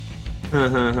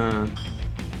Not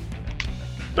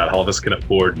all of us can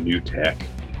afford new tech.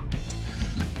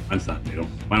 Mine's not new.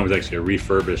 Mine was actually a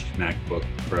refurbished MacBook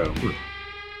Pro.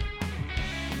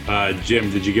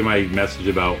 Jim, did you get my message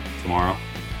about tomorrow?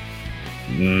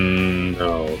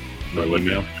 No. The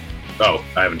email? Oh,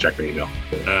 I haven't checked my email.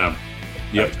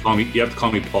 You have to call me. You have to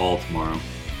call me Paul tomorrow.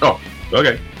 Oh,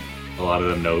 okay. A lot of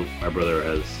them know my brother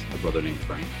has a brother named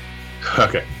Frank.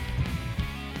 Okay.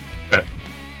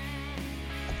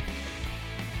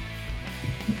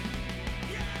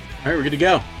 All right, we're good to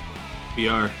go. We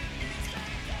are.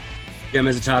 Jim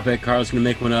has a topic. Carl's going to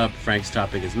make one up. Frank's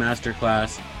topic is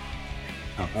masterclass.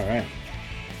 Oh, all right.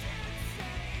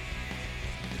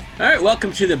 All right,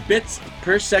 welcome to the Bits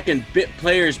Per Second Bit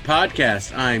Players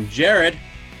Podcast. I'm Jared.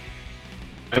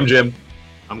 I'm Jim.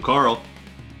 I'm Carl.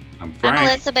 I'm Frank. I'm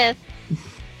Elizabeth.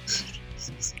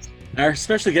 Our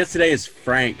special guest today is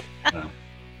Frank.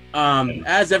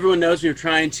 As everyone knows, we're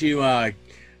trying to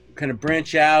kind of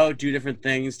branch out, do different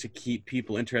things to keep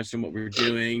people interested in what we're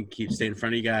doing, stay in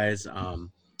front of you guys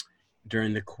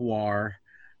during the quar.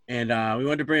 And we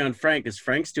wanted to bring on Frank because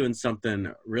Frank's doing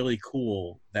something really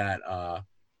cool that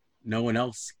none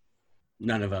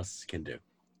of us can do.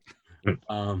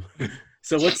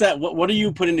 So what's that? What are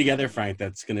you putting together, Frank,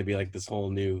 that's going to be like this whole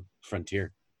new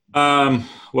frontier?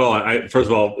 Well,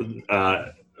 first of all,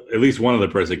 at least one other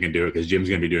person can do it because Jim's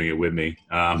going to be doing it with me.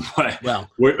 But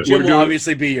Jim will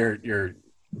obviously be your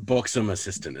buxom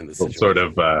assistant in this situation. Sort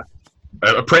of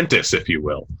apprentice, if you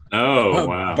will. Oh,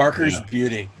 wow. Barker's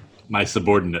beauty. My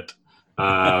subordinate.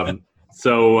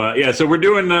 So we're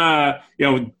doing, I've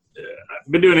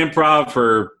been doing improv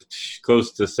for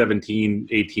close to 17,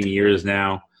 18 years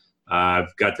now.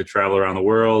 I've got to travel around the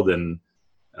world and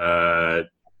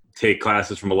take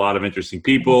classes from a lot of interesting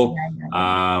people,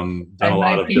 done a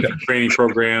lot of different training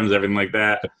programs, everything like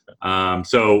that.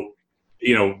 So,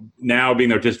 now being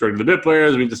the artistic director of the Bit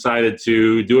Players, we've decided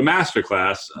to do a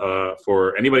masterclass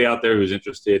for anybody out there who's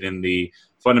interested in the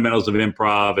fundamentals of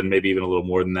improv and maybe even a little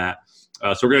more than that.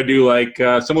 So we're going to do like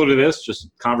similar to this,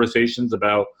 just conversations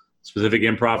about specific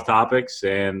improv topics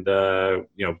and,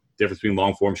 difference between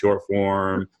long form, short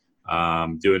form,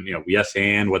 doing, yes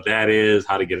and what that is,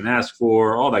 how to get an ask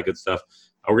for, all that good stuff.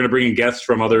 We're going to bring in guests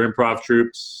from other improv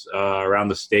troupes around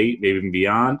the state, maybe even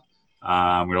beyond.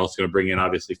 We're also going to bring in,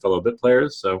 obviously, fellow Bit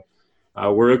Players. So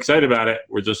we're excited about it.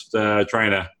 We're just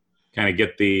trying to kind of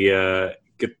get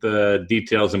the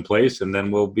details in place, and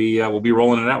then we'll be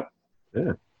rolling it out.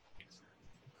 Yeah.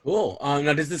 Cool.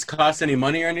 Now, does this cost any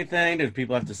money or anything? Do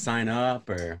people have to sign up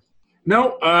or?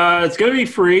 No, it's going to be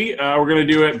free. We're going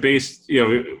to do it based,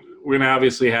 we're going to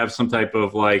obviously have some type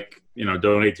of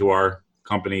donate to our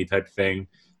company type thing.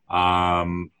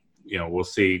 We'll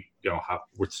see, how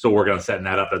we're still working on setting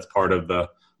that up. That's part of the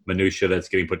minutia that's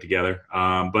getting put together.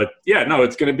 But yeah, no,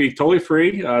 it's going to be totally free.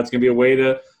 It's going to be a way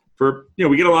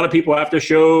we get a lot of people after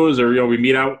shows or, we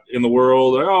meet out in the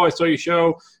world. Or, oh, I saw your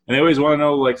show. And they always want to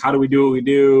know, like, how do we do what we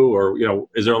do? Or,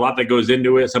 is there a lot that goes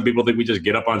into it? Some people think we just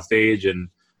get up on stage and,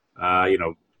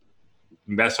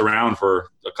 mess around for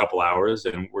a couple hours,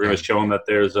 and we're going to show them that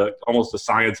there's almost a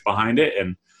science behind it,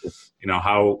 and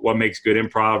what makes good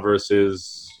improv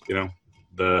versus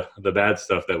the bad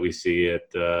stuff that we see at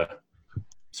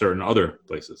certain other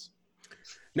places.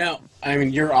 Now, I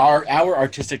mean, you're our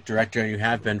artistic director, and you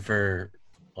have been for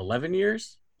 11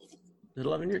 years. Is it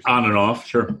 11 years? On and off,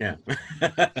 sure. Yeah.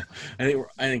 I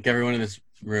think everyone in this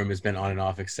room has been on and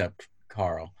off except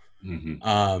Carl.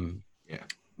 Mm-hmm. Yeah.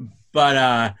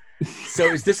 But so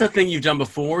is this a thing you've done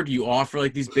before? Do you offer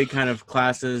like these big kind of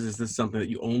classes? Is this something that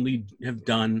you only have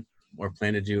done or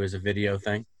plan to do as a video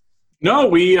thing? No,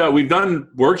 we've done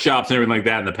workshops and everything like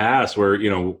that in the past where,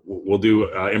 we'll do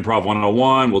improv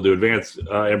 101, we'll do advanced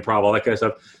improv, all that kind of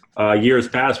stuff. Years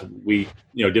past, we,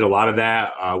 did a lot of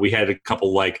that. We had a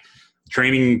couple like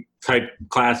training type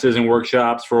classes and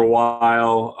workshops for a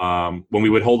while. When we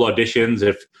would hold auditions,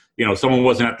 if, someone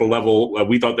wasn't at the level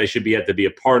we thought they should be at to be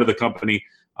a part of the company,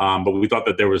 but we thought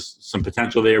that there was some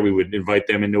potential there, we would invite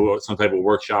them into some type of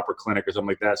workshop or clinic or something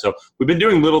like that. So we've been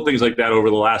doing little things like that over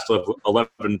the last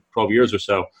 11, 12 years or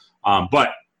so. But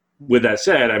with that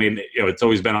said, I mean, it's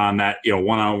always been on that,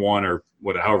 one-on-one or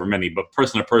however many, but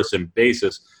person-to-person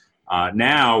basis.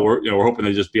 Now we're hoping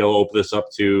to just be able to open this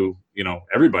up to,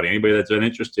 everybody, anybody that's been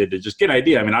interested to just get an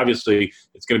idea. I mean, obviously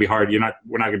it's going to be hard. We're not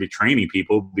going to be training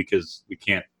people because we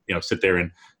can't, sit there and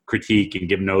critique and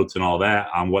give notes and all that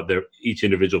on what each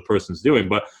individual person's doing,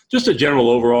 but just a general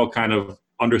overall kind of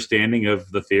understanding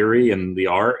of the theory and the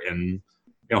art. And,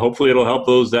 hopefully it'll help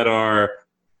those that are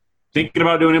thinking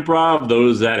about doing improv,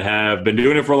 those that have been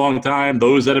doing it for a long time,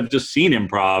 those that have just seen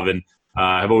improv and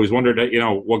I've always wondered,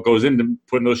 what goes into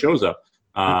putting those shows up.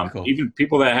 Cool. Even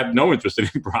people that have no interest in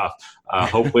improv,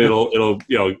 hopefully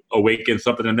it'll awaken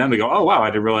something in them to go, oh wow, I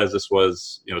didn't realize this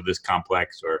was this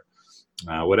complex or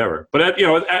whatever. But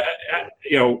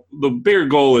the bigger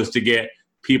goal is to get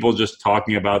people just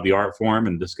talking about the art form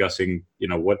and discussing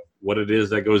what it is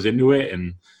that goes into it,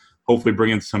 and hopefully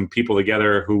bringing some people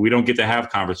together who we don't get to have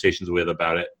conversations with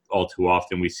about it all too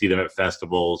often. We see them at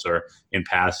festivals or in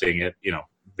passing at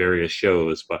various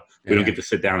shows, but we don't get to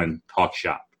sit down and talk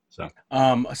shop. So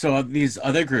these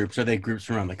other groups, are they groups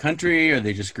from around the country? Are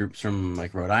they just groups from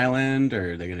like Rhode Island,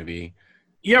 or are they going to be?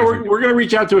 Yeah, we're going to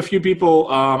reach out to a few people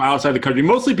outside the country,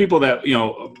 mostly people that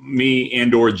me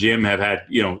and or Jim have had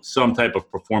some type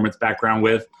of performance background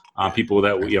with, people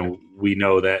that we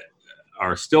know that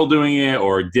are still doing it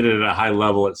or did it at a high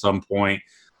level at some point.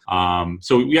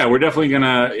 So yeah, we're definitely going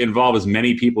to involve as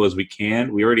many people as we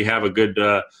can. We already have a good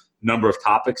number of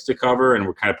topics to cover, and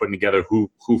we're kind of putting together who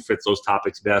fits those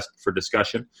topics best for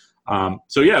discussion.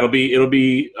 So yeah, it'll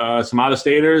be some out of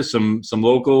staters, some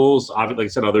locals, like I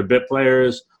said, other bit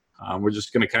players. We're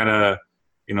just going to kind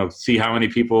of see how many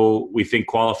people we think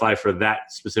qualify for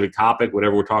that specific topic,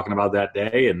 whatever we're talking about that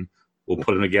day, and we'll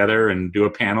put them together and do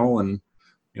a panel. And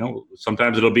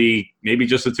sometimes it'll be maybe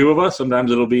just the two of us,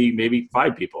 sometimes it'll be maybe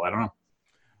 5 people. I don't know.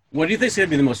 What do you think is going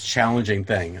to be the most challenging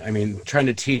thing? I mean, trying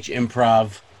to teach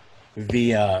improv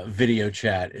via video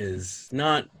chat is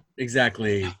not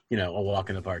exactly a walk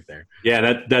in the park there.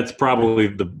 Yeah, that's probably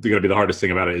going to be the hardest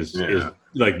thing about it is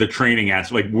like the training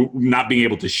aspect, like not being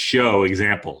able to show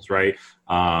examples, right?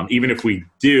 Even if we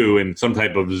do in some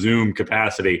type of Zoom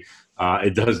capacity,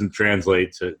 it doesn't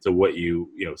translate to what you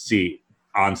see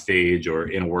on stage or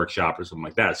in a workshop or something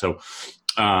like that. So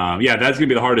that's going to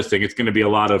be the hardest thing. It's going to be a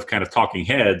lot of kind of talking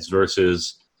heads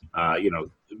versus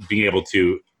being able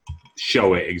to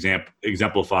show it,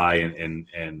 exemplify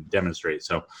and demonstrate.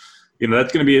 So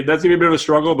that's going to be a bit of a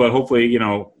struggle, but hopefully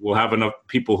we'll have enough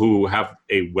people who have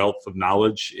a wealth of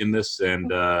knowledge in this, and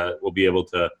we'll be able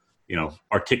to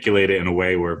articulate it in a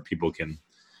way where people can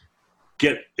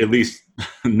get at least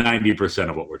 90%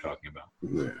 of what we're talking about.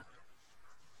 Yeah.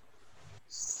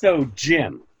 So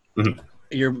Jim,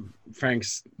 you're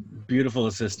Frank's beautiful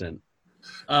assistant.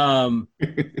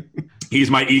 He's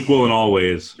my equal in all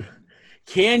ways.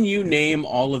 Can you name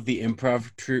all of the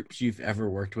improv troupes you've ever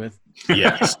worked with?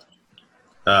 Yes.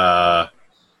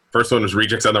 First one was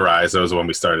Rejects on the Rise. That was the one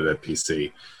we started at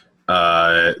PC.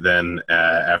 Then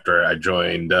after I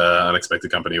joined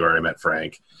Unexpected Company, where I met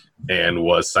Frank, and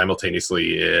was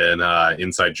simultaneously in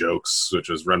Inside Jokes, which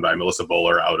was run by Melissa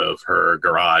Bowler out of her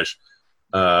garage,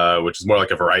 which is more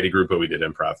like a variety group, but we did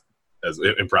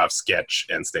improv sketch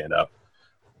and stand-up.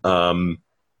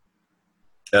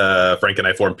 Frank and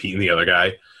I formed Pete and the Other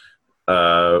Guy,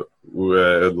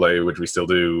 which we still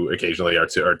do occasionally.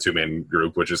 Our two-man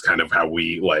group, which is kind of how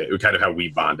we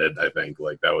bonded. I think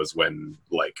that was when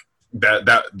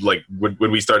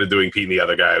when we started doing Pete and the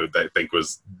Other Guy, I think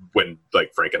was when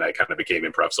Frank and I kind of became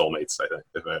improv soulmates. I think,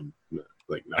 if I'm not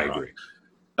I wrong. agree.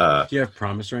 Do you have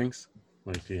promise rings?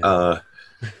 They're in our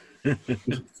Read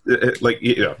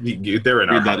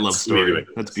that hearts. love story.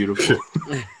 That's beautiful.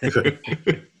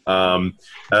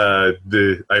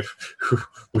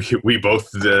 We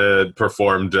both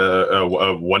performed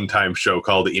a one-time show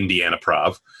called Indiana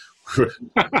Prov. Where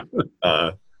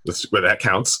that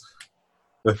counts.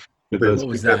 What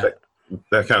was that?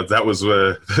 That counts. That was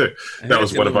that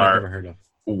was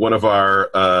one of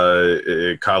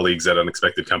our colleagues at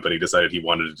Unexpected Company decided he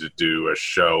wanted to do a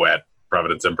show at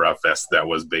Providence Improv Fest that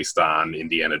was based on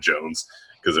Indiana Jones,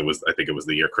 because I think it was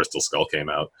the year Crystal Skull came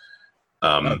out.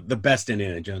 The best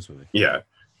Indiana Jones movie. Yeah.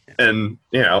 And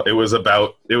it was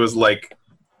like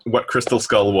what Crystal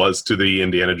Skull was to the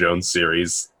Indiana Jones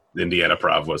series, Indiana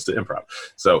Prov was to improv.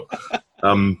 So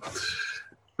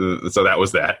so that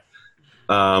was that.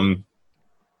 And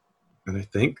I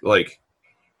think Wilbur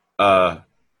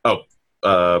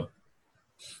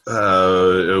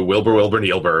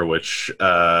Nielber, which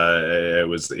I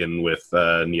was in with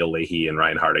Neil Leahy and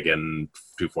Ryan Hardigan,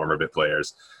 2 former bit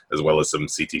players, as well as some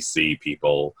CTC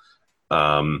people.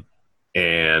 And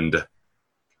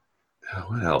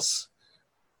what else?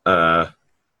 Well,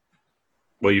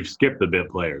 you've skipped the bit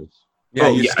players. Yeah,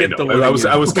 I know. I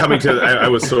was coming to. I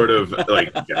was sort of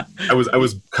I was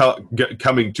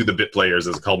coming to the bit players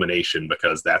as a culmination,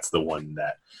 because that's the one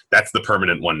that's the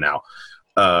permanent one now.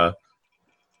 What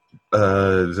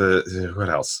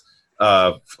else?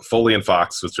 Foley and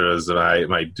Fox, which was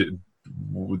the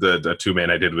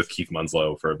 2-man I did with Keith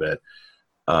Munslow for a bit,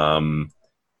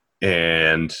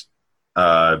 and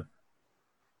as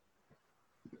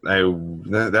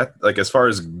far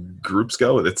as groups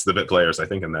go, it's the bit players, I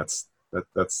think, and that's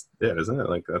it, isn't it?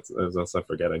 Like that's not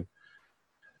forgetting.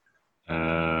 The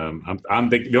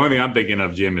only thing I'm thinking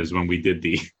of, Jim, is when we did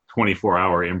the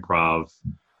 24-hour improv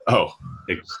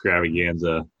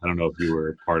extravaganza. I don't know if you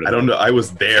were part of I don't know. I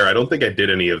was there. I don't think I did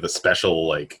any of the special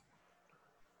like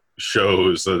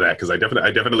shows of that because I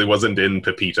definitely wasn't in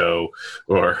Pepito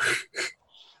or.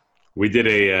 We did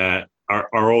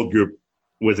our old group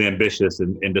was ambitious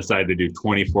and decided to do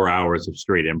 24 hours of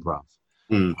straight improv.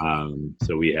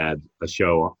 So we had a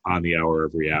show on the hour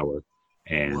every hour,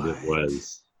 and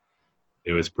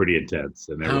it was pretty intense.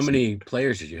 And how many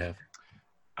players did you have?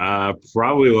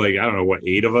 Probably like, I don't know,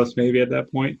 8 of us maybe at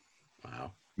that point.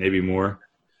 Wow. Maybe more.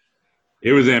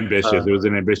 It was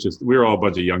ambitious. We were all a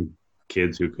bunch of young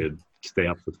kids who could stay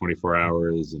up for 24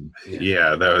 hours. And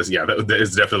that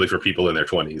is definitely for people in their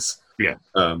 20s. Yeah.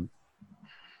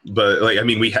 But like, I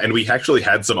mean, we actually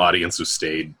had some audience who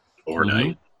stayed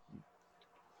overnight.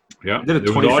 Mm-hmm. Yeah. Did a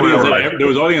 24-hour. There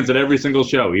was audience at every single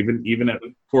show, even at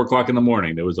 4:00 in the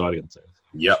morning. There was audience.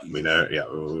 Yep, we never.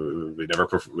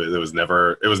 It was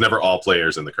never all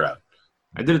players in the crowd.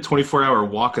 I did a 24-hour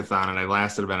walkathon and I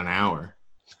lasted about an hour.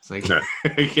 It's like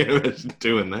I can't imagine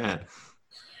doing that.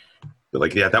 But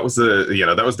like, yeah, that was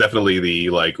definitely the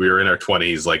like we were in our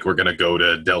 20s. Like we're gonna go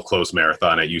to Del Close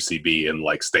Marathon at UCB and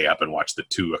like stay up and watch the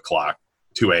 2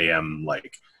 a.m.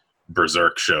 like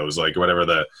Berserk shows, like whatever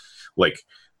the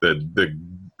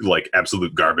like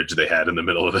absolute garbage they had in the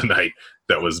middle of the night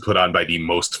that was put on by the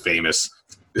most famous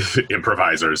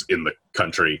improvisers in the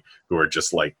country who are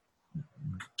just like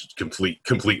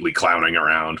completely clowning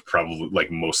around, probably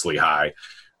like mostly high.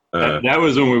 That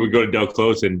was when we would go to Del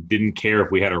Close and didn't care if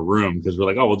we had a room because we're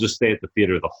like, oh, we'll just stay at the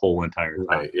theater the whole entire time.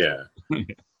 Right, yeah.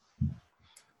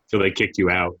 So they kicked you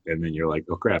out, and then you're like,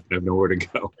 oh crap, I have nowhere to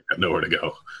go. I have nowhere to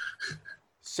go.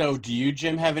 So, do you,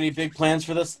 Jim, have any big plans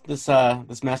for this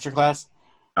masterclass?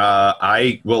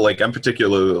 I'm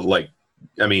particularly like,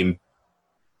 I mean,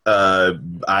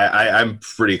 I'm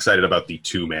pretty excited about the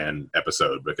 2-man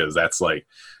episode because that's like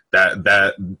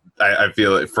that I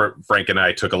feel like Frank and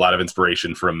I took a lot of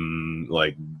inspiration from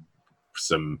like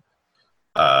some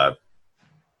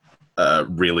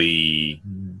really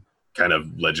kind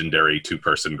of legendary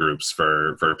 2-person groups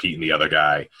for Pete and the other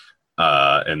guy.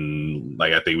 And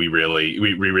like I think we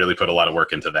really put a lot of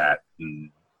work into that. And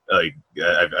like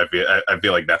I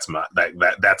feel like that's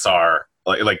our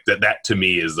like that to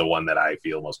me is the one that I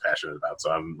feel most passionate about.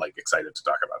 So I'm like excited to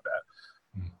talk about that.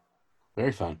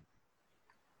 Very fun.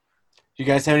 Do you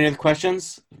guys have any other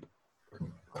questions?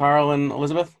 Carl and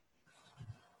Elizabeth?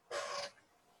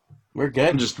 We're good.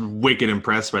 I'm just wicked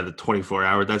impressed by the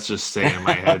 24-hour. That's just staying in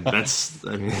my head. I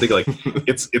think like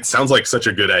it sounds like such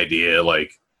a good idea.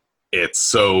 Like it's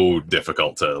so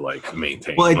difficult to like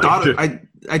maintain. Well, I thought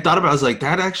about it, I was like,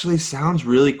 that actually sounds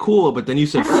really cool. But then you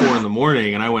said 4 a.m,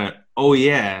 and I went, oh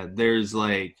yeah, there's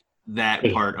like that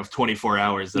part of 24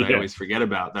 hours that I always forget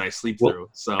about that I sleep through.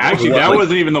 So actually, that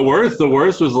wasn't even the worst. The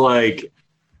worst was like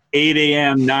 8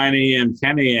 a.m., 9 a.m.,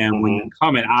 10 a.m. when you're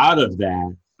coming out of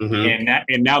that. Mm-hmm.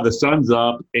 And now the sun's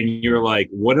up and you're like,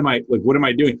 what am I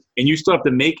doing? And you still have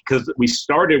to make, because we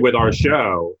started with our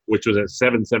show, which was at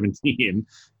 7:17,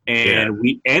 and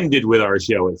we ended with our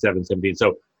show at 7:17.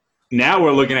 So now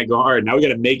we're looking at going, all right, now we got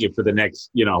to make it for the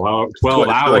next, 12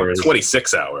 hours. Like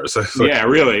 26 hours. Yeah,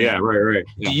 really. Yeah, right.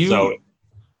 Yeah.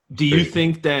 Do you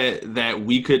think that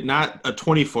we could, not a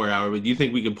 24-hour, but do you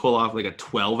think we could pull off like a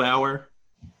 12-hour?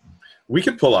 We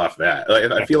could pull off that.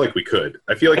 I feel like we could.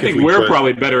 I think we're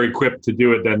probably better equipped to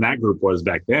do it than that group was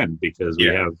back then because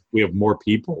we have more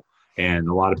people and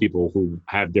a lot of people who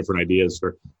have different ideas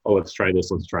for, oh, let's try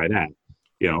this, let's try that.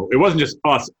 It wasn't just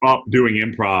us up doing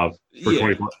improv for 24.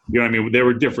 You know what I mean? There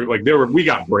were different, we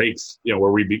got breaks,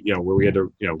 where we had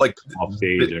to, like off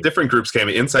stage. Different groups came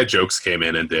in, Inside Jokes came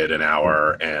in and did an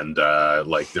hour, and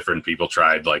like different people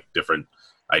tried like different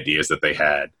ideas that they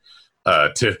had.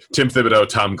 Tim Thibodeau,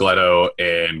 Tom Gletto,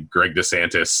 and Greg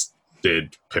DeSantis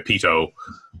did Pepito,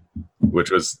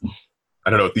 which was, I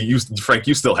don't know. Frank,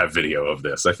 you still have video of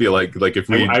this. I feel like if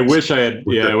we, I wish I had.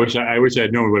 Yeah, I wish I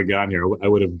had known we would have gotten here. I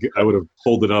would have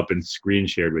pulled it up and screen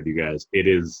shared with you guys.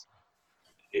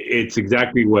 It's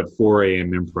exactly what 4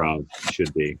 a.m. improv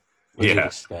should be. Yeah.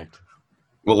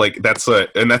 Well, like that's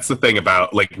the thing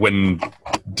about like when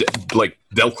like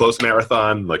Del Close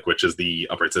Marathon, like which is the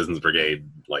Upright Citizens Brigade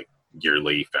like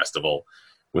yearly festival,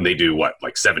 when they do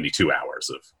like 72 hours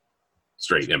of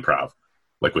straight improv,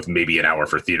 like with maybe an hour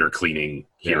for theater cleaning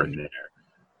here and there,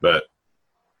 but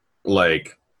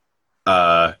like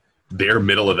their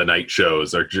middle of the night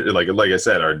shows are like I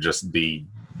said are just the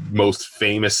most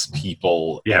famous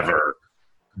people ever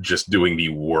just doing the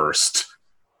worst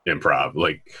improv.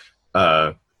 Like,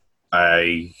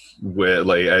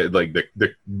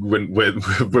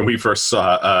 when we first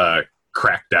saw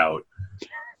Cracked Out,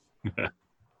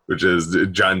 which is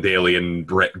John Daly and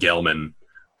Brett Gelman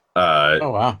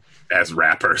Oh wow! as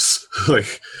rappers.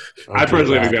 Like, I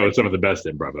personally think that was some of the best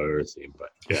improv I've ever seen. But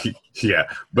yeah, yeah,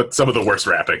 but some of the worst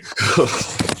rapping.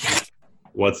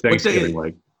 what's Thanksgiving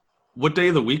like? What day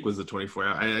of the week was the 24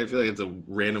 hour? I feel like it's a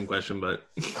random question, but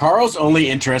Carl's only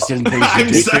interested in things you I'm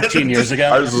did sorry. 15 years ago.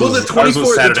 Ours well, the ours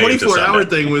was 24 Saturday into hour Sunday.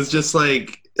 thing was just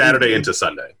like Saturday into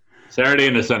Sunday. Saturday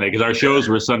into Sunday, because our shows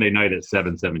were Sunday night at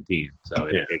 7:17. So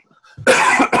Yeah. it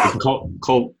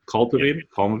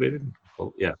cultivated,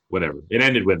 yeah, whatever. It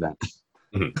ended with that.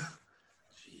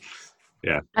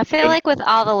 I feel like with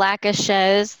all the lack of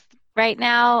shows right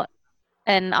now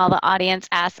and all the audience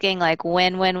asking like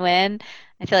when,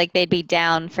 I feel like they'd be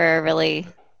down for a really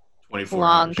 24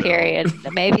 long hour show. period.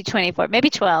 Maybe 24, maybe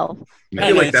 12. I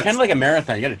feel like It's that's kind of like a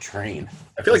marathon. You got to train.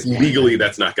 I feel like legally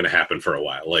that's not going to happen for a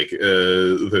while. Like,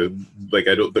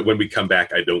 I don't. When we come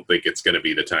back, I don't think it's going to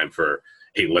be the time for,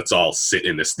 hey, let's all sit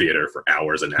in this theater for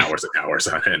hours and hours and hours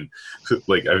on end.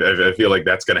 Like, I feel like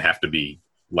that's going to have to be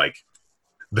like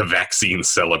the vaccine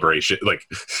celebration, like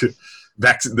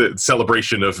the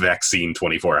celebration of vaccine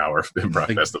 24-hour improv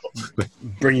Like, festival.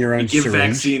 Bring your own Give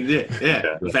syringe. vaccine,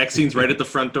 yeah. Vaccine's right at the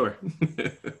front door.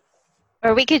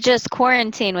 Or we could just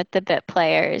quarantine with the bit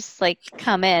players, like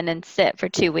come in and sit for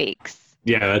 2 weeks.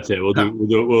 Yeah, that's it. We'll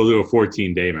do a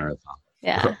 14-day marathon.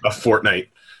 Yeah. A fortnight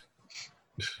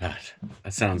God,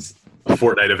 that sounds. of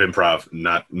improv,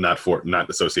 not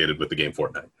associated with the game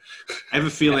Fortnite. I have a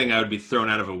feeling I would be thrown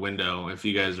out of a window if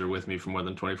you guys are with me for more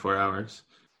than 24 hours.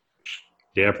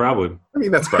 Yeah, probably. I mean,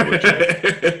 that's probably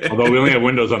true. Although we only have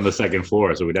windows on the second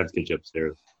floor, so we'd have to get you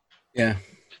upstairs. Yeah.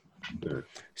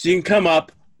 So you can come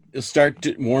up, you'll start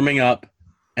warming up,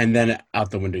 and then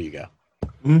out the window you go.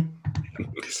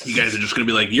 You guys are just going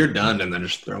to be like, you're done, and then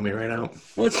just throw me right out.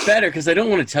 Well, it's better because I don't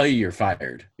want to tell you you're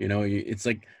fired. You know, it's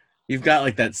like you've got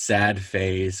like that sad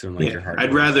face and like your heart.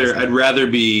 I'd rather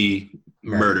be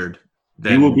murdered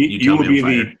than You will be tell me I'm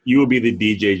fired. the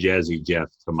DJ Jazzy Jeff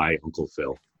to my Uncle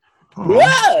Phil.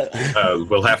 What?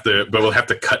 We'll have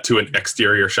to cut to an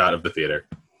exterior shot of the theater.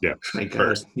 Yeah. My God.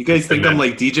 First. You guys think And then- I'm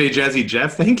like DJ Jazzy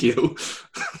Jeff? Thank you.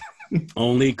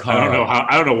 Only Carl.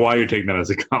 I don't know why you're taking that as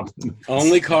a compliment.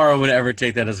 Only Carl would ever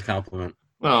take that as a compliment.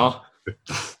 Oh.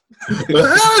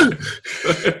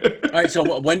 All right.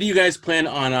 So when do you guys plan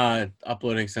on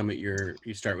uploading some of you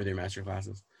start with your master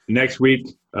classes? Next week,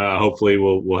 hopefully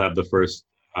we'll have the first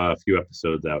few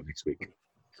episodes out next week.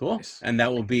 Cool. And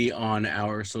that will be on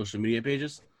our social media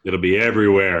pages. It'll be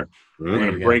everywhere. We're There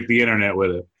gonna we go. break the internet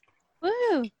with it.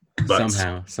 Woo. Butts.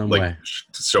 Somehow, some Like, way.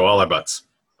 show all our butts.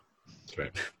 That's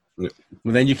right. Well,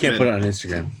 then you can't put it on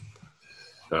Instagram.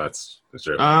 That's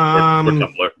true. Or Um,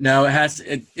 Tumblr. No, it has.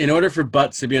 In order for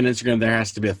butts to be on Instagram, there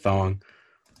has to be a thong.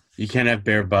 You can't have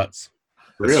bare butts.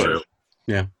 That's Really? true.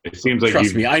 It seems like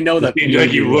Trust me, I know that. it seems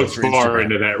like you look looked for far Instagram.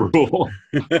 into that rule.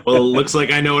 well, it looks like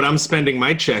I know what I'm spending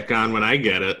my check on when I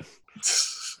get it.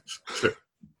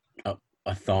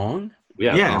 A thong?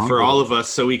 Yeah, for all of us,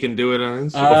 so we can do it on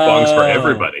Instagram. Thongs for Oh.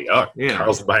 everybody. Oh, Yeah.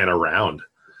 Carl's buying a round.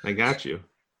 I got you.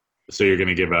 So you're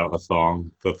gonna give out a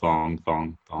thong, the thong.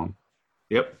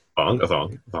 Yep. A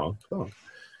thong.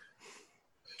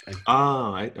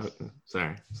 Oh,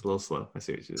 sorry. It's a little slow. I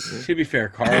see what you did. To be fair,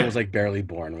 Carl was like barely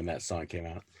born when that song came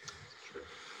out.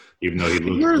 Even though he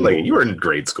looked You were in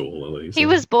grade school, at least. He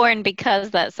was born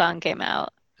because that song came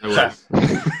out. I was.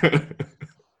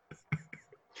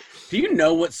 Do you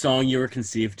know what song you were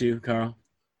conceived to, Carl?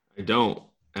 I don't,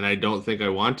 and I don't think I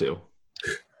want to.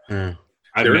 I've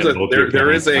There met is both your there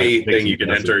parents. is I a think thing you can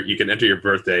that's enter. You can enter your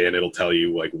birthday, and it'll tell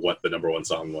you like what the #1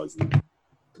 song was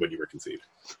when you were conceived.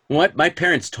 What my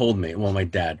parents told me. Well, my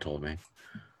dad told me.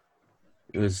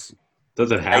 It was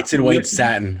Does it have Nights to in be? White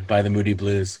Satin by the Moody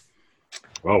Blues.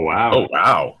 Oh wow! Oh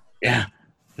wow! Yeah,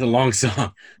 it's a long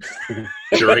song.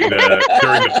 During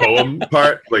the poem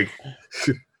part, like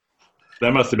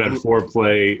That must have been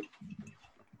foreplay,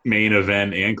 main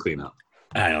event, and cleanup.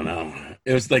 I don't know.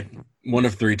 It was like one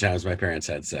of 3 times my parents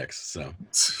had sex. So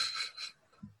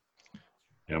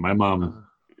Yeah, my mom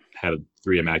had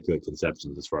 3 immaculate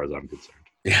conceptions, as far as I'm concerned.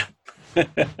 yeah.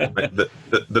 the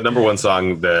 #1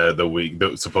 song the week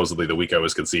supposedly the week I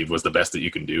was conceived was "The Best That You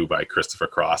Can Do" by Christopher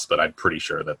Cross, but I'm pretty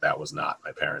sure that was not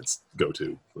my parents'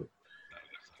 go-to.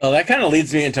 Well, that kind of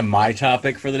leads me into my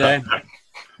topic for the day.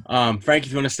 Frank,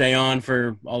 if you want to stay on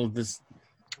for all of this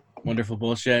wonderful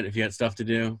bullshit, if you got stuff to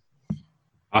do.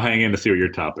 I'll hang in to see what your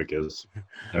topic is.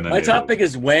 And then My topic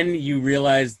is when you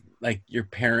realize like your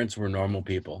parents were normal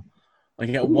people. Like,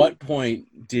 at what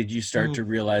point did you start to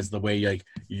realize the way like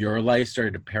your life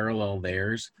started to parallel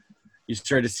theirs? You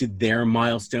started to see their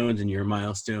milestones and your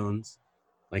milestones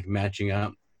like matching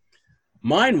up.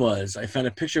 Mine was, I found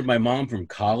a picture of my mom from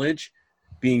college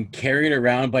being carried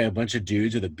around by a bunch of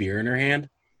dudes with a beer in her hand.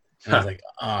 And I was like,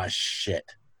 ah, shit.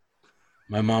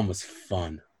 My mom was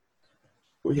fun.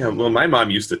 Well, yeah, well, my mom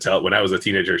used to tell, when I was a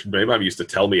teenager, my mom used to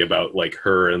tell me about like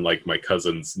her and like my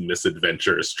cousin's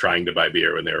misadventures trying to buy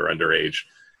beer when they were underage.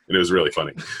 And it was really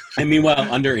funny. And meanwhile,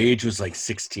 underage was like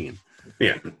 16.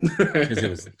 Yeah. Because it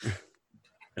was,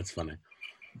 that's funny.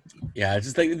 Yeah, it's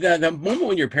just like the moment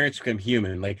when your parents become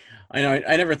human. Like, I know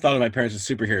I never thought of my parents as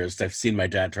superheroes. I've seen my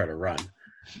dad try to run.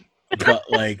 But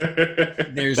like,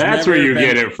 there's That's never where you been-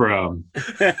 get it from.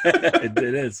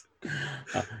 it is.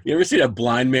 You ever seen a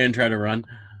blind man try to run?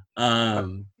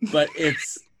 But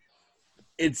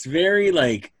it's very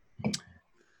like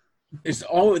there's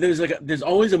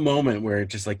always a moment where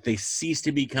it's just like they cease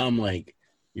to become like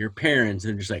your parents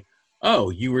and just like, oh,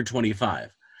 you were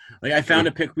 25. Like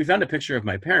we found a picture of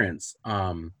my parents.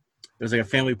 It was like a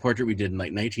family portrait we did in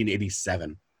like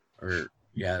 1987, or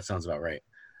yeah, that sounds about right.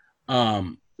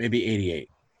 Maybe 88.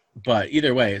 But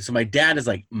either way, so my dad is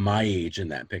like my age in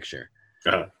that picture.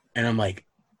 Uh-huh. And I'm like,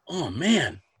 oh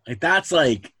man, like that's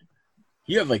like,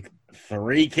 you have like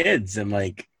 3 kids and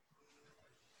like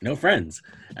no friends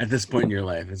at this point in your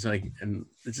life. It's like, and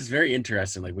it's just very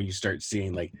interesting, like when you start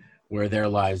seeing like where their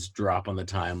lives drop on the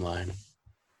timeline.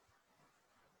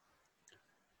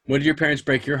 When did your parents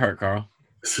break your heart, Carl?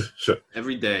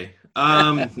 Every day.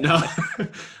 No,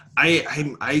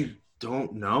 I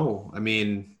don't know. I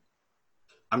mean,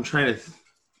 I'm trying to.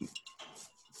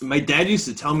 My dad used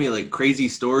to tell me like crazy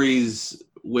stories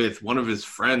with one of his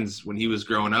friends when he was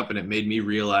growing up, and it made me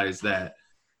realize that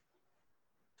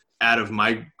out of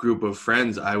my group of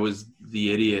friends, I was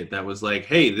the idiot that was like,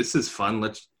 "Hey, this is fun.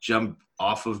 Let's jump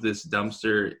off of this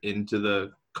dumpster into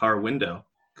the car window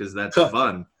because that's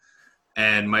fun."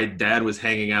 And my dad was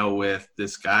hanging out with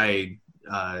this guy,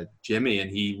 Jimmy,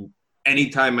 and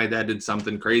anytime my dad did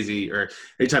something crazy, or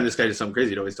anytime this guy did something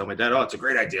crazy, he'd always tell my dad, "Oh, it's a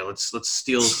great idea. Let's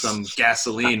steal some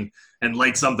gasoline and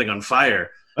light something on fire."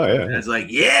 Oh, yeah. And it's like,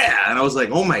 yeah. And I was like,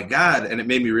 oh my God. And it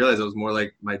made me realize I was more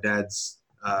like my dad's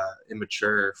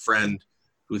immature friend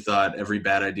who thought every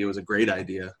bad idea was a great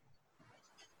idea.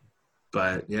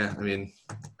 But yeah, I mean,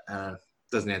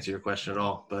 doesn't answer your question at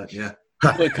all, but yeah.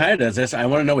 Well, it kind of does this. I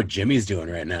want to know what Jimmy's doing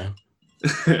right now.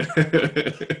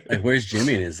 Like, where's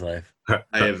Jimmy in his life?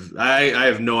 I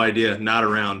have no idea. Not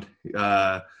around. He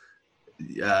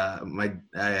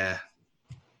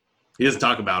doesn't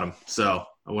talk about him, so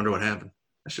I wonder what happened.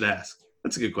 I should ask.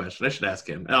 That's a good question. I should ask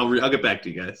him. I'll get back to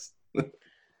you guys.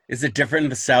 Is it different in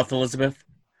the South, Elizabeth?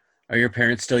 Are your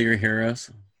parents still your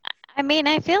heroes? I mean,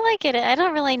 I feel like I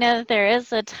don't really know that there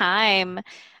is a time.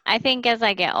 I think as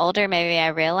I get older, maybe I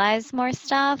realize more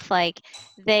stuff. Like,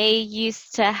 they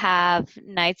used to have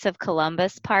Knights of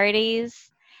Columbus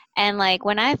parties. And, like,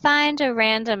 when I find a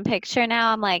random picture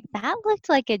now, I'm like, that looked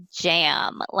like a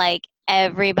jam. Like,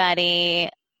 everybody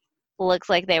looks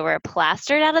like they were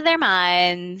plastered out of their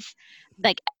minds.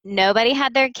 Like, nobody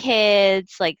had their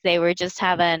kids. Like, they were just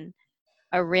having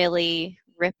a really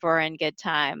rip-roaring good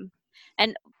time.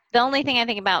 And the only thing I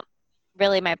think about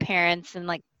really my parents and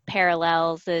like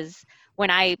parallels is when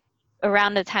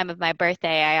around the time of my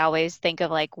birthday, I always think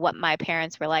of like what my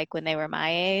parents were like when they were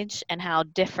my age and how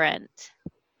different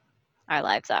our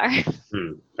lives are. I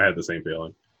had the same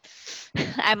feeling.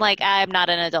 I'm like, I'm not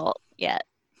an adult yet.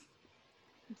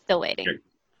 Still waiting.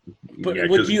 But Yeah,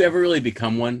 would you ever really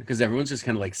become one? Because everyone's just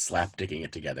kind of like slapdicking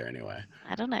it together anyway.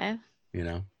 I don't know. You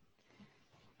know?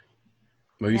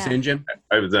 What were you Yeah. saying, Jim?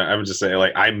 I was just saying,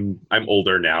 like, I'm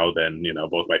older now than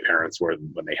both my parents were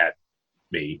when they had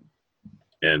me,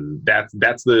 and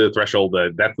that's the threshold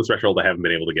that's the threshold I haven't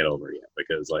been able to get over yet,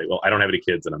 because like, well, I don't have any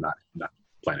kids and I'm not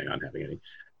planning on having any.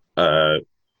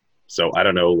 So I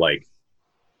don't know, like,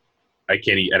 I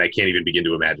can't even begin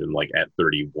to imagine like at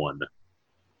 31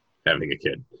 having a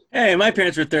kid. Hey, my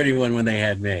parents were 31 when they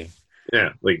had me.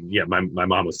 Yeah, like, yeah, my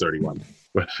mom was 31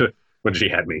 when she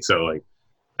had me, so like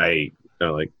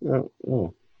I'm like,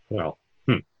 oh well.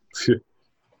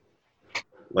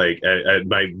 Like,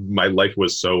 my life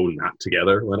was so not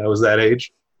together when I was that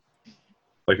age.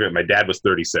 Like, my dad was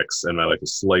 36, and my life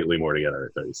was slightly more together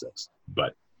at 36.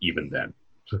 But even then,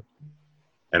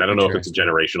 and I don't know if it's a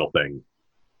generational thing,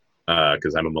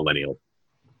 because I'm a millennial,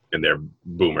 and they're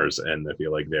boomers, and I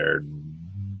feel like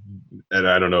and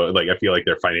I don't know, like, I feel like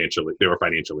they were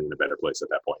financially in a better place at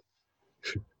that point.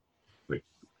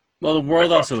 Well, the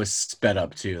world also is sped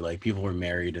up too. Like, people were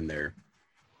married in their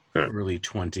early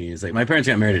 20s. Like my parents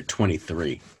got married at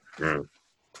 23.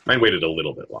 Mine waited a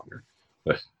little bit longer.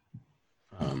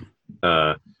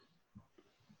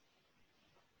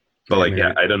 But like,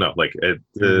 yeah, I don't know. Like,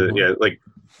 yeah, like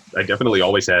I definitely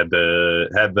always had the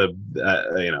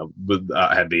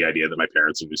idea that my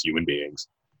parents are just human beings.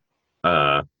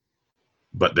 But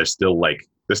there's still like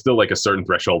a certain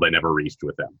threshold I never reached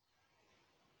with them.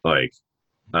 Like,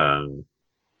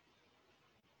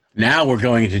 now we're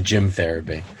going into gym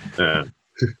therapy.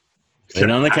 Sit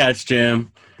on the couch,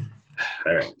 Jim.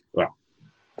 All right. Well,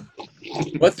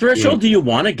 what threshold do you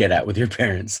want to get at with your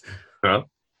parents? huh?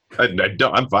 I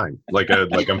don't. I'm fine. Like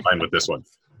I'm fine with this one.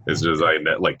 It's just I've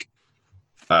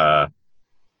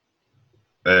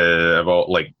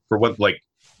all like for what like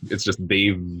it's just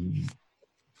they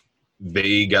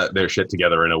got their shit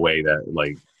together in a way that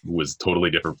like was totally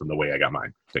different from the way I got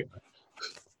mine.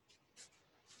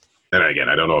 And again,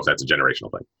 I don't know if that's a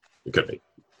generational thing. It could be.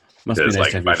 Because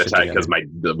Nice like by the time, because my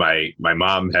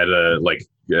mom had a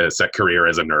set career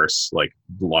as a nurse like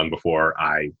long before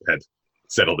I had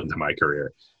settled into my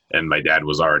career, and my dad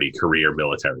was already career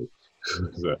military.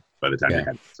 So by the time he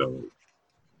had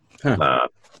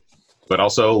but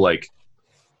also like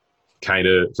kind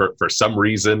of for some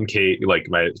reason my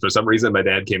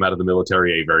dad came out of the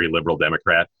military a very liberal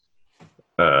Democrat,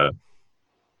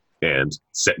 and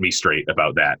set me straight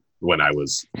about that when I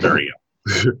was very young.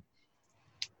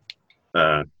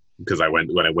 Because I went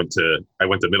to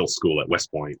middle school at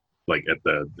West Point, like at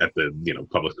the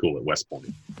public school at West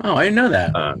Point. Oh, I didn't know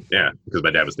that. Yeah, because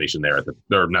my dad was stationed there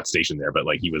or not stationed there, but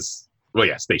like he was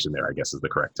stationed there, I guess is the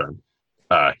correct term.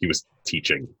 He was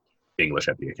teaching English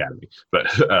at the academy, but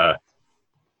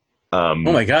oh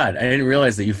my God, I didn't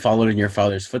realize that you followed in your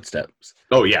father's footsteps.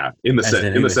 Oh yeah, in the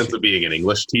sense of being an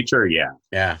English teacher, yeah.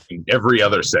 In every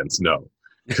other sense, no,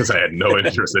 because I had no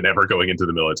interest in ever going into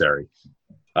the military.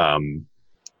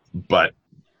 But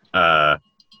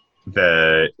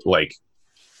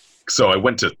so I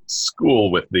went to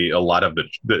school with a lot of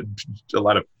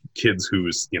kids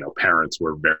whose parents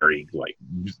were very like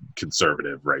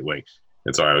conservative, right wing,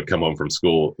 and so I would come home from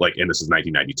school and this is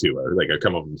 1992. I'd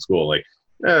come home from school like,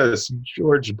 it's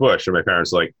George Bush, and my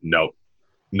parents were like, nope,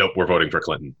 we're voting for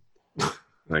Clinton.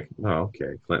 Like, oh,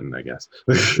 okay, Clinton, I guess.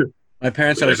 My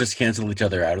parents always just canceled each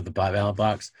other out of the ballot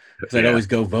box because I'd always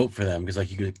go vote for them because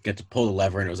like you could get to pull the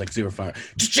lever and it was like super fun.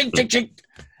 Chink, chink, chink.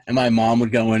 And my mom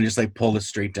would go in and just like pull the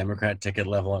straight Democrat ticket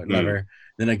lever.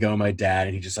 Then I'd go with my dad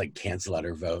and he'd just like cancel out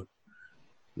her vote.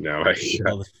 No, my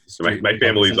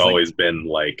family's always been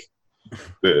like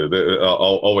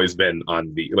always been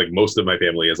on the most of my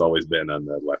family has always been on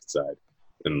the left side,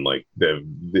 and like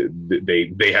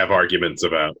they have arguments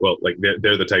about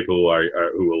they're the type who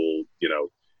will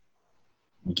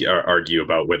argue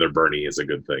about whether Bernie is a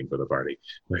good thing for the party.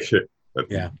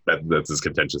 That's as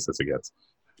contentious as it gets.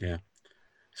 Yeah.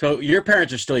 So your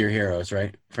parents are still your heroes,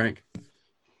 right, Frank?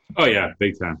 Oh yeah,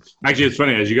 big time. Actually, it's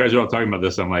funny as you guys are all talking about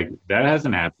this. I'm like, that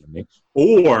hasn't happened to me.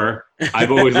 Or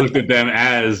I've always looked at them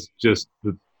as just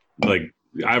like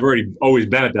I've always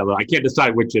been at that level. I can't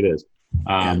decide which it is.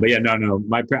 But yeah, no.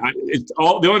 It's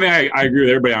all the only thing I agree with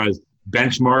everybody on is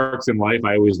benchmarks in life.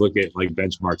 I always look at like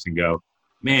benchmarks and go,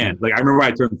 man. Like I remember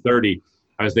when I turned 30,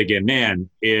 I was thinking, man,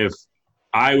 if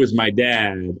I was my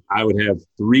dad, I would have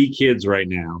 3 kids right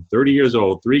now. 30 years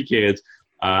old, 3 kids.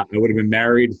 I would have been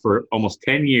married for almost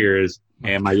 10 years,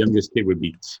 and my youngest kid would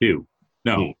be 2.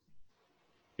 No.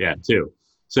 Yeah, 2.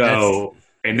 So,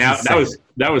 and now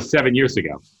that was 7 years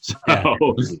ago. So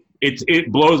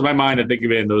it blows my mind to think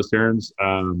of it in those terms.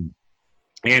 And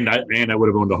I would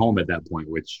have owned a home at that point,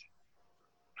 which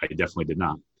I definitely did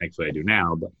not. Thankfully, I do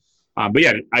now. But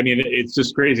yeah, I mean, it's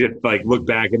just crazy to like look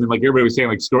back and then like everybody was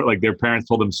saying like their parents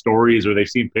told them stories or they've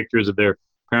seen pictures of their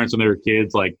parents when they were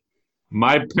kids. Like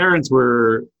my parents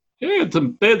were they had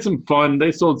some fun.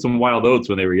 They sold some wild oats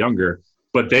when they were younger,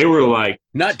 but they were like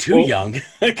not too young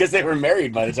because they were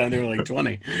married by the time they were like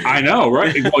 20. I know,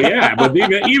 right? Well, yeah, but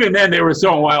even then they were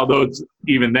selling wild oats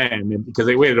even then because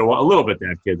they waited a little bit to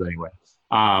have kids anyway.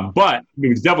 But it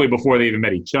was definitely before they even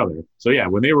met each other. So yeah,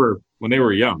 when they were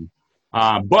young.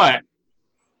 But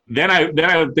then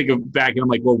I would think of back and I'm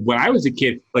like, well, when I was a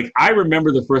kid, like I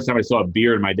remember the first time I saw a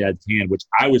beer in my dad's hand, which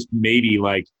I was maybe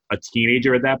like a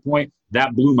teenager at that point.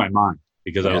 That blew my mind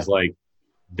because I was like,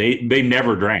 they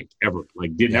never drank ever,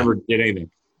 like never did anything,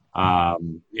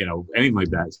 anything like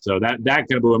that. So that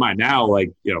kind of blew my mind. Now,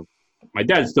 like, my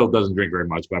dad still doesn't drink very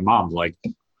much, but my mom's like,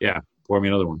 yeah, pour me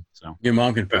another one. So your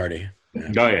mom can party.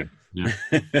 Go ahead. Yeah.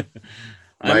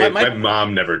 My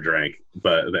mom never drank,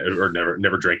 or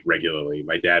never drank regularly.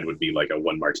 My dad would be like a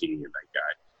 1 martini a night guy.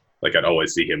 like I'd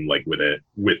always see him like with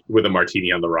a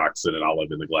martini on the rocks and an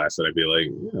olive in the glass, and I'd be like,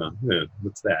 yeah,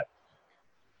 what's that?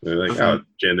 And they're like, oh,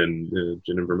 gin and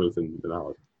vermouth and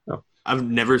olive. Oh. I've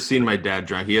never seen my dad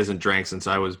drunk. He hasn't drank since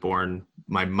I was born.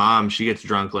 My mom, she gets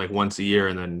drunk like once a year,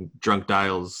 and then drunk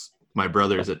dials my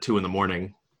brothers at 2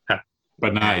 a.m.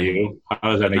 But not you.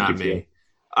 How does that make you feel?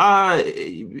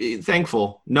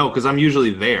 Thankful. No, because I'm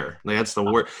usually there. Like that's the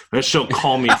word. She'll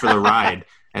call me for the ride,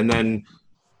 and then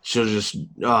she'll just.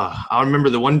 I remember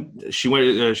the one she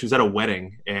went. She was at a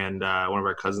wedding, and one of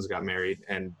our cousins got married,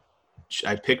 and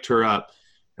I picked her up.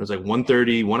 It was like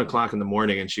 1:30, 1 o'clock in the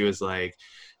morning, and she was like,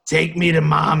 "Take me to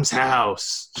Mom's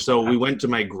house." So we went to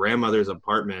my grandmother's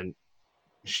apartment.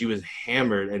 She was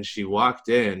hammered, and she walked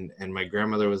in, and my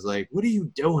grandmother was like, "What are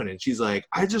you doing?" And she's like,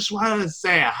 "I just want to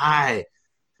say hi."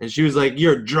 And she was like,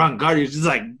 "You're drunk, aren't you?" She's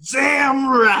like, "Damn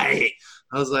right."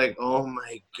 I was like, "Oh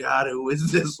my God, who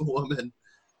is this woman?"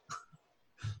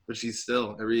 But she's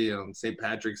still every St.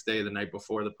 Patrick's Day, the night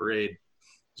before the parade,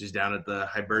 she's down at the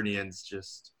Hibernians,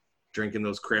 just drinking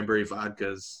those cranberry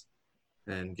vodkas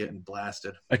and getting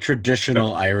blasted. A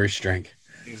traditional Irish drink.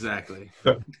 Exactly.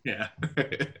 Yeah.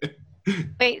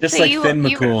 Wait, Just so like Finn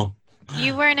McCool.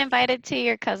 You weren't invited to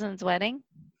your cousin's wedding?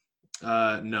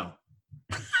 No.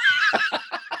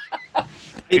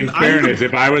 In fairness,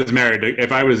 if I was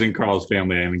in Carl's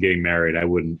family and getting married, I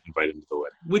wouldn't invite him to the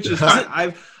wedding. Which is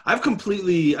I've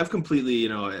completely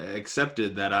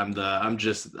accepted that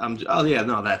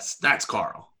that's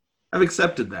Carl. I've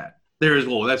accepted that.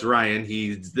 That's Ryan.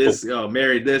 He's this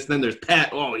married this. Then there's Pat.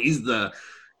 Oh, he's the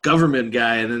government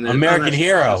guy. And then there's American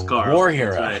hero, Carl. war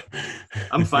hero. Right.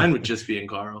 I'm fine with just being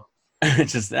Carl.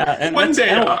 Just that. And One day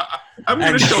I'm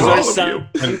going to show all of you.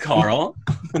 And Carl.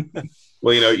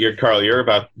 Well, you're Carl. You're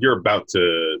about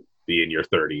to be in your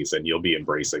 30s, and you'll be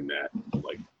embracing that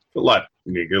like a lot.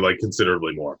 You're like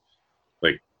considerably more.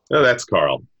 Like, oh, that's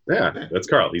Carl. Yeah, that's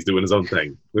Carl. He's doing his own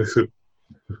thing.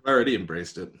 I already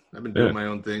embraced it. I've been doing my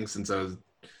own thing since I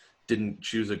didn't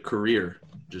choose a career.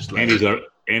 Just like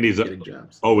Andy's getting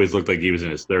jobs. Always looked like he was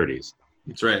in his 30s.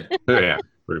 That's right. Yeah,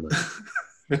 pretty much.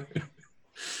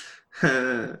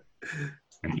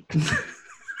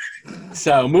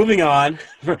 So moving on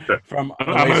from.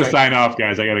 I'm going to sign off,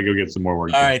 guys. I got to go get some more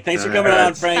work. All right, thanks for coming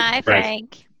on, Frank. Bye,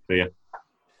 Frank. See ya.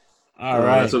 All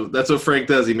right, that's what Frank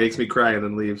does. He makes me cry and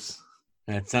then leaves.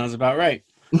 that sounds about right.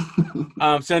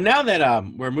 So now that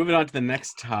we're moving on to the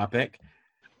next topic,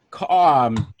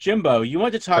 Jimbo, you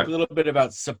want to talk a little bit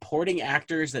about supporting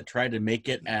actors that try to make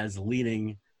it as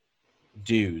leading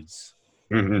dudes,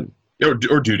 Mm-hmm. Or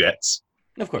dudettes.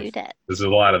 of course. Dudette. There's a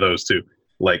lot of those too.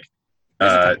 Like,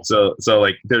 so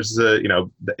like there's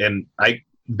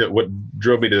what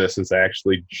drove me to this is I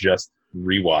actually just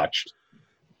rewatched,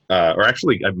 or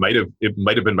actually it might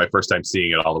have been my first time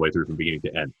seeing it all the way through from beginning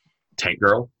to end. Tank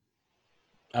Girl.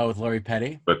 Oh, with Lori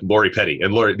Petty. But Lori Petty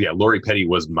Lori Petty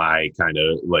was my kind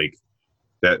of like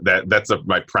that's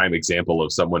my prime example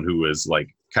of someone who is like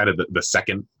kind of the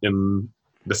second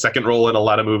role in a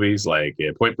lot of movies, like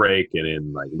in Point Break and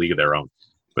in like League of Their Own.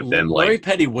 But then Lori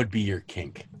Petty would be your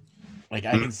kink. Like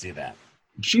I can see that.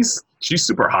 She's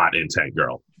super hot in Tank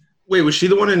Girl. Wait, was she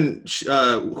the one in?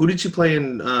 Who did she play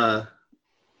in?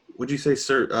 What'd you say,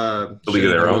 sir? League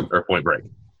of Their Own or Point Break?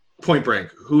 Point Break.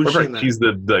 Who is she in that? She's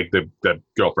the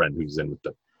girlfriend who's in with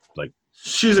the like.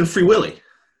 She was in Free Willy.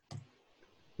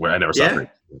 Where I never saw Free.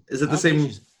 Is it the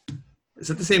same? Is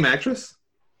it the same actress?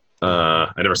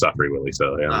 I never saw Free Willy,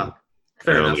 so yeah.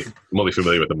 Fair enough. I'm only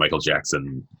familiar with the Michael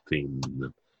Jackson theme.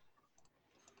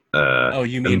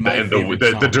 You mean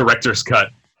the director's cut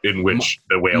in which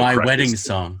the whale? My crushes. wedding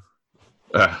song.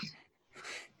 Yeah.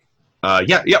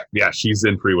 She's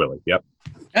in Free Willy. Yep.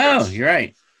 Oh, you're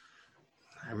right.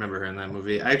 I remember her in that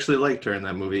movie. I actually liked her in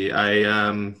that movie.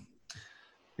 I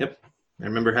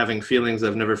remember having feelings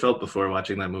I've never felt before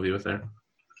watching that movie with her.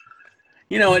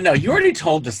 You know what? No, you already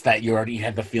told us that you already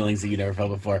had the feelings that you never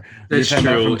felt before. That's You're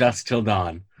talking about true. From Dusk Till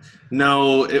Dawn.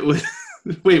 No, it was.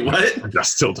 Wait, what?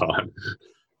 Dusk Till Dawn.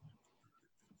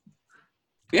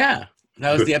 Yeah,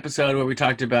 that was the episode where we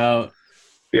talked about.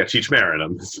 Yeah, Cheech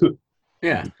Marin.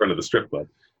 Yeah. In front of the strip club.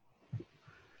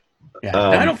 Yeah,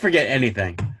 I don't forget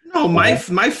anything. No, my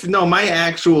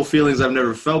actual feelings I've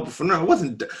never felt before. No, it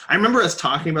wasn't. I remember us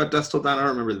talking about Dusk Till Dawn. I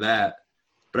don't remember that,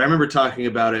 but I remember talking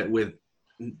about it with.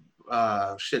 Did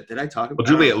I talk about? Well,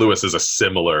 Juliette Lewis is a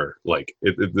similar, like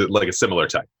a similar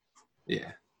type.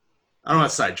 Yeah, I don't want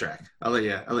to sidetrack. I'll let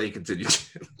you continue.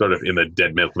 Sort of in the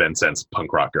Dead Milkman sense,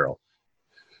 punk rock girl.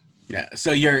 Yeah.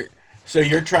 So you're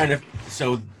trying to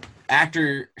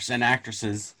actors and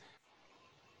actresses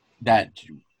that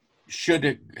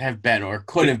should have been or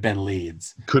could have been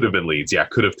leads. Could have been leads. Yeah,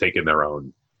 could have taken their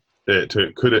own.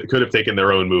 Could have taken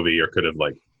their own movie, or could have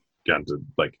like gone to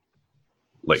like.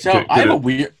 So I have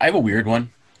a weird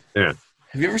one. Yeah.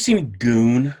 Have you ever seen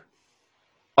Goon?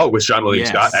 Oh, with Sean William Yes.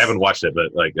 Scott. I haven't watched it,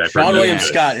 but like I've Sean heard William that.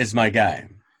 Scott is my guy.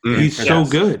 He's for so this.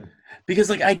 good. Because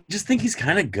like I just think he's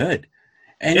kind of good,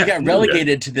 and Yeah, he got he's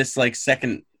relegated to this like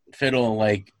second fiddle,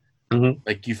 like Mhm.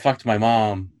 like you fucked my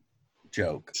mom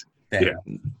joke thing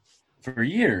Yeah. for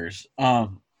years.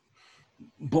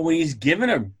 But when he's given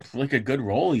a good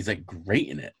role, he's like great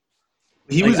in it.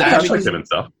 He Like, was I I actually liked him and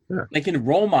stuff. Yeah. Like in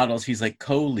Role Models, he's like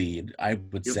co-lead, I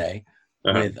would Yep. say,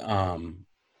 Uh-huh. with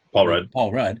Paul Rudd.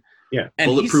 Paul Rudd. Yeah.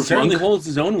 And he Bulletproof certainly Monk. holds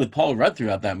his own with Paul Rudd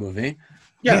throughout that movie.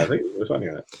 Yeah, I think it was funny.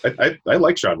 I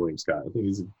like Sean William Scott. I think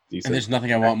he's And decent. there's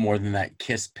nothing I want more than that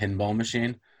Kiss pinball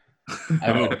machine.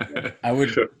 I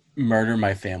would murder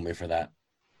my family for that.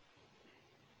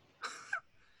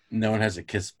 No one has a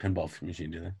Kiss pinball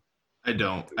machine, do they? I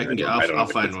don't. I I can get. don't- I don't I'll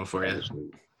know. find one for you.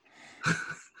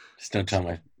 Just don't tell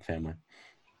my family.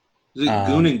 Is it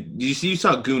Goon and did you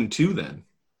saw Goon 2 then?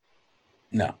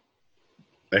 No.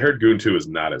 I heard Goon 2 is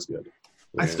not as good.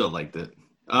 I still liked it.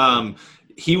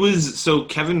 He was so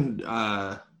Kevin.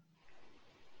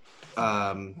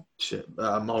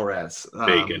 Mallrats.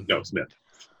 Bacon. No, Smith.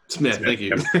 Smith, thank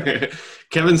you. Kevin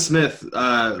Kevin Smith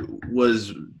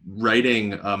was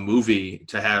writing a movie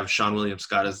to have Sean William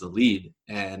Scott as the lead,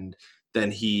 and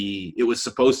then it was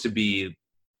supposed to be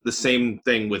the same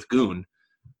thing with Goon,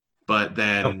 but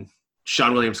then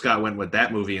Sean William Scott went with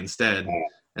that movie instead,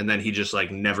 and then he just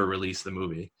like never released the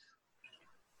movie.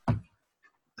 I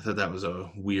thought that was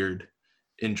a weird,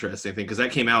 interesting thing because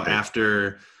that came out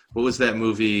after what was that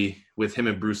movie with him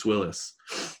and Bruce Willis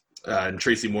and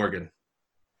Tracy Morgan?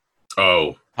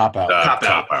 Oh, Pop out. Cop Out.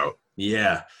 Cop Out.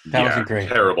 Yeah. That wasn't great.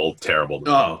 Terrible, terrible.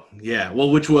 Oh, yeah.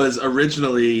 Well, which was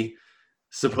originally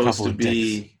supposed couple to of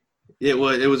be. It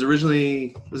was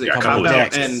originally was it Yeah, a Cop couple of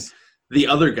Out dicks. and the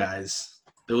other guys.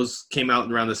 Those came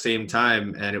out around the same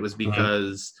time, and it was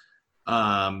because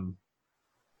the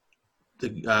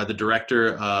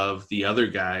director of the other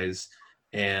guys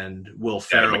and Will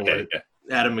Ferrell.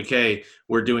 Adam McKay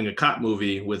were doing a cop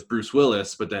movie with Bruce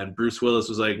Willis, but then Bruce Willis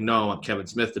was like, no, I want Kevin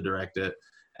Smith to direct it.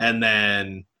 And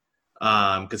then,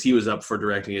 because he was up for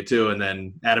directing it too, and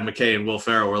then Adam McKay and Will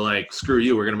Ferrell were like, screw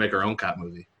you, we're going to make our own cop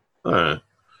movie. The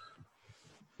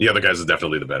other guys is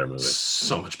definitely the better movie.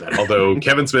 So much better. Although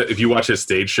Kevin Smith, if you watch his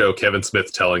stage show, Kevin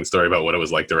Smith telling story about what it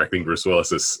was like directing Bruce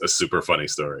Willis is a super funny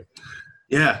story.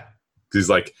 Yeah. He's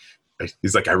like,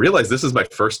 I realized this is my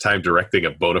first time directing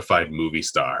a bona fide movie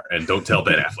star, and don't tell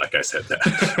Ben Affleck I said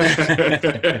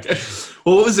that.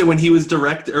 Well, what was it when he was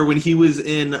when he was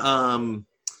in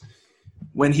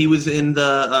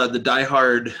the Die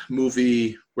Hard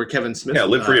movie where Kevin Smith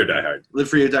Live Free or Die Hard. Live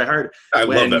Free or Die Hard. I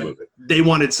when love that movie. They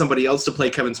wanted somebody else to play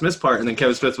Kevin Smith's part, and then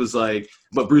Kevin Smith was like,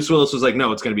 but Bruce Willis was like,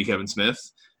 no, it's going to be Kevin Smith.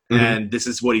 Mm-hmm. And this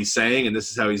is what he's saying, and this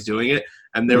is how he's doing it.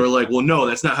 And they were like, well, no,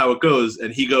 that's not how it goes.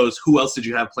 And he goes, who else did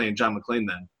you have playing John McClane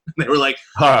then? And they were like,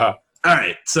 Ha. all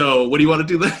right, so what do you want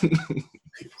to do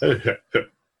then?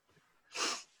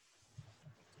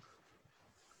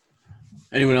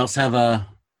 Anyone else have a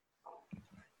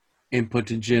input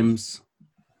to Jim's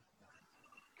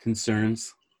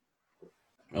concerns?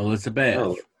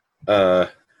 Elizabeth. Well,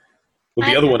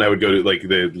 the other one I would go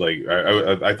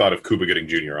to, I thought of Cuba Gooding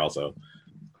Jr. also.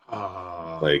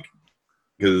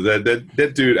 Because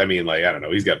that dude, I mean, I don't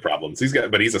know, he's got problems. I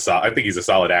think he's a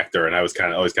solid actor, and I was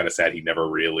always kind of sad he never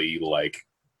really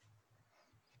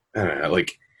I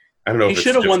don't know. He if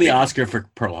should it's have won the just Oscar for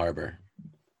Pearl Harbor.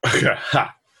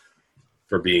 Ha!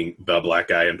 For being the black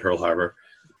guy in Pearl Harbor.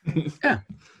 Yeah.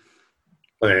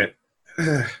 Okay.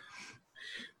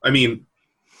 I mean,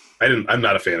 I'm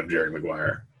not a fan of Jerry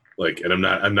Maguire. And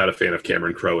I'm not a fan of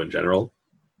Cameron Crowe in general.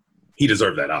 He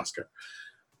deserved that Oscar.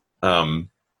 But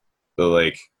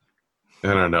I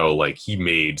don't know, he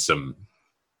made some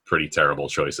pretty terrible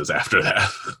choices after that.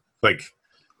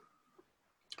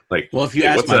 Well, if you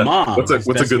ask my mom, what's a his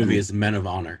best good movie is Men of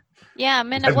Honor. Yeah,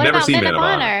 I've what never about seen Men Man of of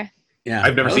Honor. Honor? Yeah,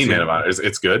 I've never that seen was Man of Honor.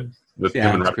 It's good with Yeah,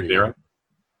 him and it's Robert pretty De Niro.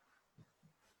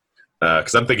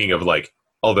 Because I'm thinking of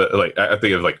all the I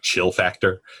think of Chill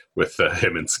Factor with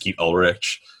him and Skeet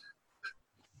Ulrich.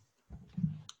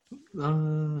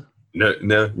 No,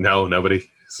 nobody.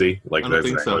 See, don't that's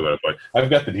think exactly so. what I'm going. I've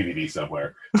got the DVD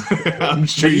somewhere. I'm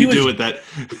sure But he you was- do with that.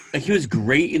 He was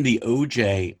great in the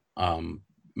OJ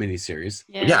miniseries.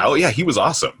 Yeah, he was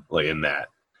awesome in that.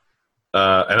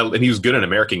 And he was good in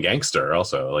American Gangster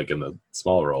also, in the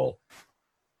small role.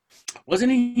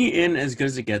 Wasn't he in As Good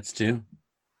as It Gets too?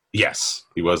 Yes,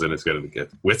 he was in As Good as It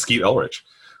Gets with Skeet Ulrich.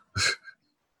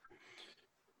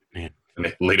 Man.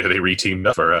 And later they reteamed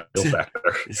up for Bill Factor.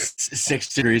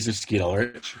 6 Degrees of Skeet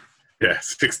Ulrich. Yeah,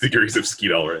 6 Degrees of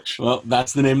Skeet Ulrich. Well,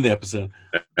 that's the name of the episode.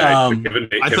 I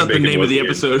thought the name of the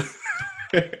episode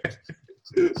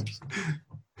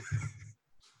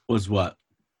was what?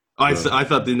 I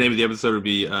thought the name of the episode would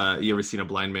be "You Ever Seen a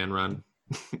Blind Man Run?"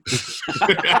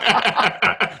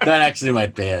 That actually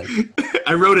might be it.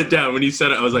 I wrote it down when you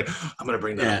said it. I was like, I'm gonna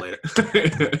bring that up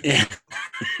later. Yeah.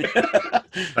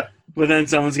 But then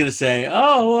someone's gonna say,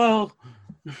 "Oh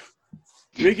well,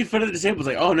 making fun of the disabled."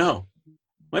 Like, oh no,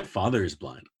 my father is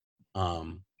blind.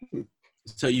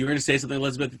 So you were gonna say something,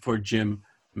 Elizabeth, before Jim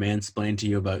mansplained to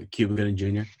you about Cuba Gooding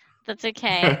Jr.? That's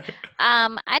okay.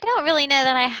 I don't really know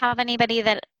that I have anybody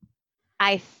that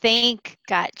I think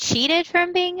got cheated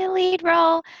from being a lead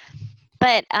role.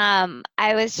 But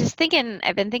I was just thinking,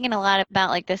 I've been thinking a lot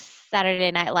about like this Saturday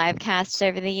Night Live cast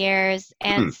over the years.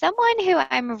 And someone who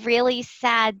I'm really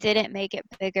sad didn't make it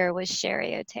bigger was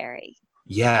Sherry O'Terry.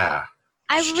 Yeah.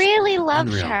 I really loved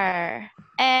Unreal. her.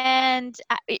 And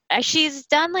she's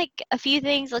done like a few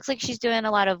things. Looks like she's doing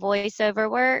a lot of voiceover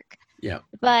work. Yeah.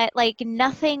 But like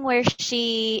nothing where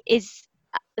she is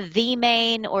the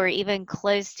main or even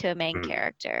close to a main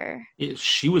character.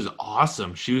 She was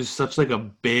awesome. She was such like a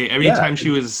big. Every time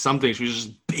she was something, she was just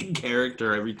a big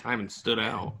character every time and stood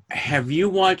out. Have you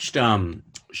watched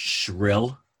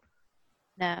Shrill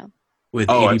No. with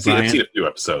Oh, Edie I've seen Bryant? a few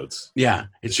episodes. Yeah,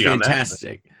 it's she on that?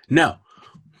 fantastic. No,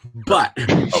 but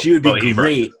she would be well, Edie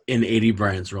great in Edie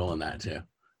Bryant's role in that too.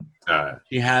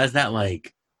 She has that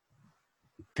like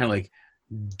kind of like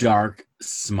dark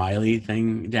smiley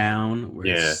thing down where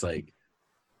it's just like,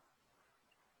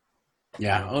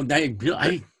 yeah. Oh, I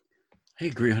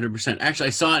agree 100%. Actually,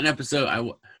 I saw an episode.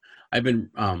 I've been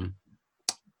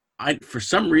for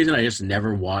some reason I just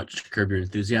never watched Curb Your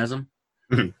Enthusiasm.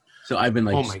 So I've been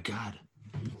like, oh my god,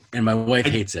 and my wife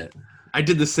hates it. I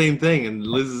did the same thing, and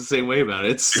Liz is the same way about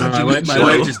it. It's such My a wife good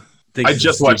show. just thinks I it's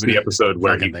just the watched the stupidest episode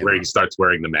where fucking thing. he starts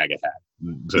wearing the MAGA hat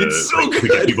It's so to good.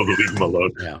 get people to leave him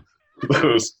alone. Yeah. That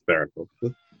was hysterical.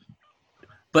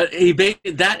 But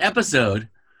that episode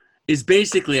is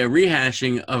basically a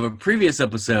rehashing of a previous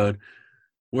episode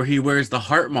where he wears the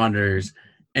heart monitors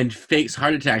and fakes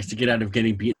heart attacks to get out of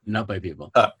getting beaten up by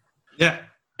people. Yeah.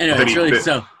 Anyway, But it's really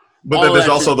so. But all then there's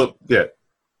that- also the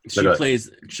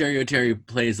Sherry O'Terry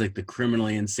plays like the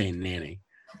criminally insane nanny,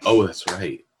 oh, that's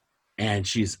right. and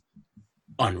she's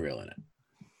unreal in it.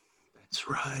 That's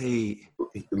right.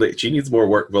 Like, she needs more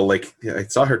work. Well, like I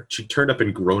saw her, she turned up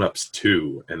in Grown Ups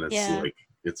 2, and it's Yeah. like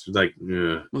it's like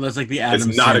Well, that's like the Adam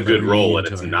it's not a Sandler good role, reunion and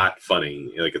it's to her. not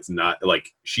funny. Like it's not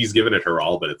like she's given it her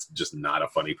all, but it's just not a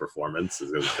funny performance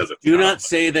because it's Do not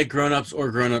say that Grown Ups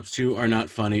or Grown Ups 2 are not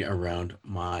funny around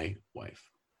my wife.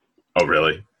 Oh,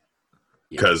 really?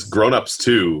 Because Yes. Grown Ups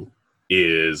 2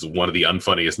 is one of the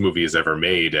unfunniest movies ever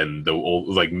made, and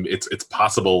it's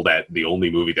possible that the only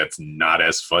movie that's not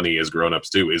as funny as Grown Ups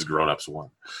 2 is Grown Ups 1.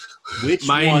 Which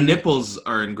My one? nipples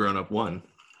are in Grown Up 1.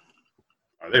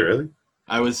 Are they really?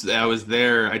 I was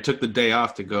there. I took the day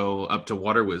off to go up to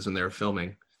Waterwiz when they were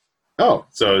filming. Oh,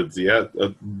 so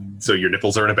so your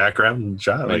nipples are in a background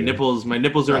shot. My like- nipples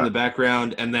are in the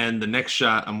background, and then the next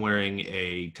shot, I'm wearing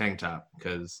a tank top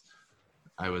because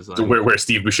I was like, So where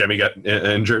Steve Buscemi got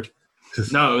injured.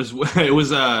 no, it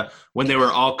was when they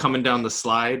were all coming down the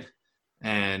slide,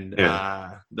 and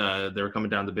they were coming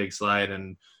down the big slide,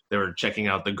 and they were checking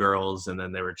out the girls, and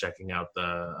then they were checking out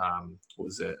the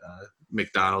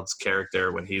McDonald's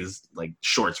character when his like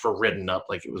shorts were written up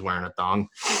like it was wearing a thong.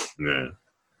 Yeah.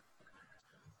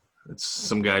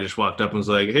 Some guy just walked up and was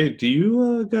like, "Hey, do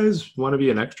you guys want to be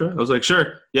an extra?" I was like,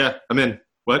 "Sure, yeah, I'm in."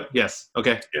 What? Yes,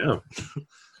 okay. Yeah.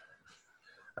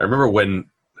 I remember when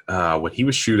he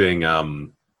was shooting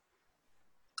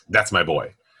That's My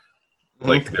Boy.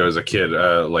 Like there was a kid,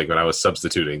 like when I was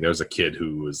substituting, there was a kid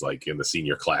who was like in the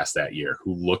senior class that year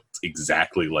who looked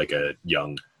exactly like a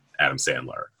young Adam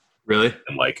Sandler. Really?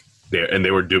 And like they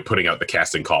were putting out the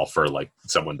casting call for like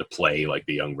someone to play like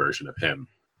the young version of him.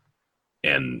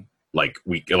 And like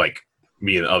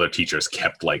me and other teachers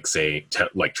kept like saying,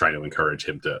 trying to encourage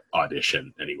him to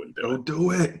audition, and he wouldn't do it.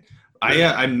 Do it.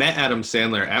 I met Adam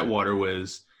Sandler at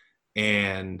Waterwiz,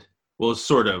 and well,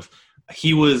 sort of.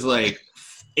 He was like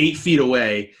 8 feet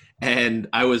away, and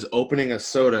I was opening a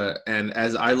soda, and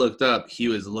as I looked up, he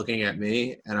was looking at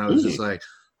me, and I was just like,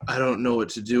 I don't know what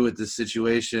to do with this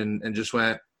situation, and just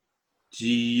went, "Do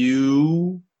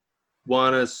you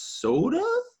want a soda?"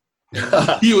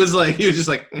 He was just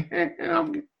like,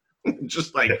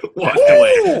 just like walked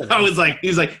away. He was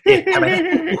like,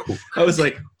 I was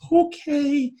like,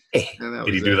 okay. And that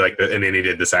Did he was do it. like the, and then he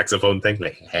did the saxophone thing?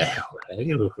 Like,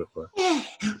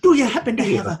 Do you happen to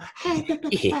have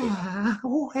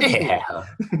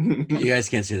You guys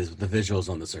can't see this, but the visuals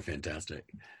on this are fantastic.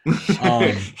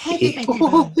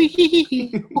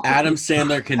 Adam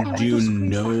Sandler can do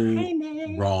no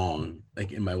wrong,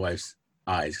 like in my wife's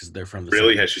eyes, because they're from the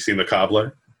really? same- Has she seen The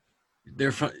Cobbler?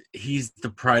 They're from. He's the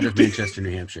pride of Manchester,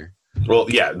 New Hampshire. Well,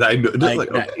 yeah. Like,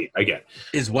 Okay, I get.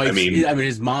 His wife. I I mean, mean-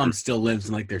 his mom still lives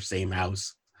in like their same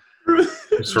house.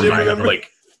 It's from like,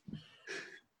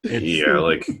 It's- yeah,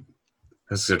 like.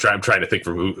 So I'm trying to think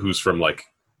from who's from like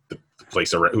the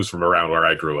place around, who's from around where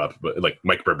I grew up, but like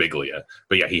Mike Birbiglia.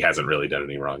 But yeah, he hasn't really done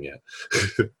any wrong yet.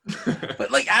 But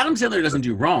like Adam Sandler doesn't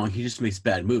do wrong. He just makes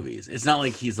bad movies. It's not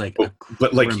like he's like. A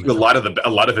But like criminal. a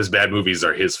lot of his bad movies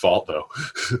are his fault though.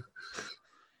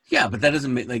 Yeah, but that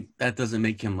doesn't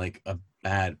make him like a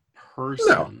bad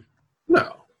person.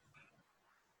 No.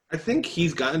 I think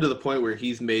he's gotten to the point where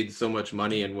he's made so much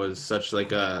money and was such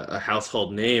like a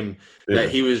household name that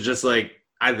he was just like,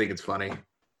 I think it's funny,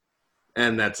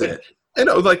 and that's it. I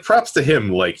know, like props to him.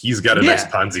 Like he's got a nice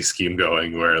Yeah. Ponzi scheme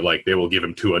going where like they will give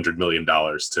him $200 million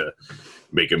to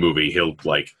make a movie. He'll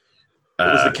like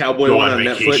What was the cowboy go one on on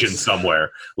vacation Netflix?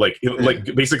 somewhere. Like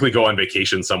basically go on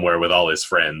vacation somewhere with all his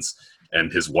friends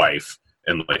and his wife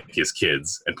and like his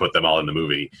kids and put them all in the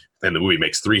movie. And the movie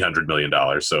makes $300 million,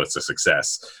 so it's a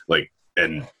success. Like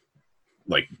and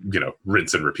like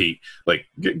rinse and repeat. Like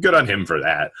good on him for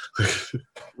that.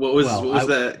 What was Well,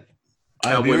 that?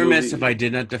 I would be Cowboy remiss movie. if I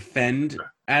did not defend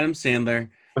Adam Sandler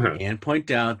Uh-huh. and point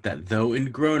out that though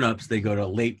in Grown Ups they go to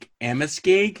Lake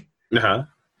Amoskeag, Uh-huh.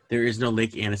 there is no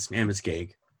Lake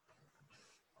Amoskeag.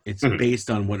 It's Mhm. based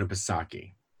on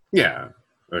Winnipesaukee. Yeah.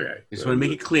 Okay. I just want to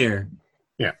make it clear.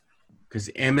 Yeah. Because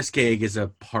Amoskeag is a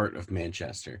part of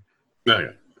Manchester,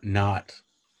 Okay. not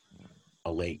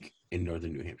a lake in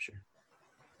northern New Hampshire.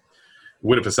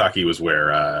 Winnipesaukee was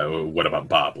where What About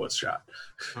Bob was shot.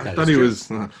 I That thought is he true.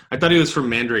 was. I thought he was from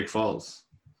Mandrake Falls.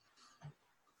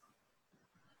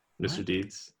 Mr.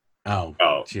 Deeds. Oh,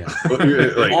 Oh. yeah.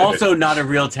 Like, Also not a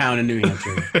real town in New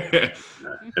Hampshire.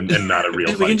 and not a real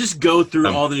We fight. can just go through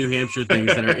all the New Hampshire things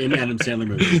that are in Adam Sandler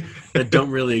movies that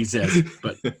don't really exist.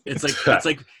 But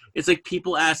it's like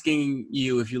people asking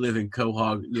you if you live in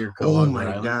Quahog near Quahog. Oh my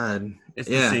Rhode Island. god! It's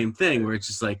Yeah. the same thing where it's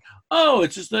just like, oh,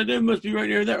 it's just that it must be right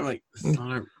near there. I'm like, it's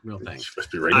not a real thing. It's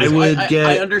supposed to be right I there. would I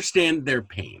get. understand their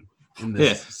pain in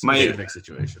this Yeah, my- specific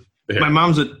situation. My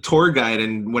mom's a tour guide,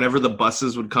 and whenever the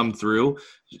buses would come through,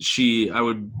 I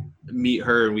would meet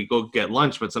her and we go get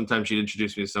lunch. But sometimes she'd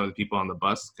introduce me to some of the people on the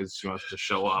bus because she wants to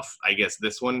show off. I guess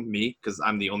this one, me, because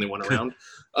I'm the only one around.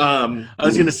 I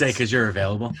was gonna say because you're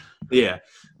available. Yeah.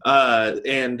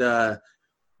 And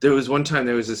there was one time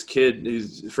there was this kid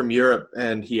who's from Europe,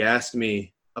 and he asked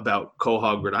me about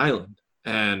Quahog, Rhode Island.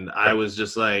 And I was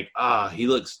just like, he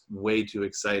looks way too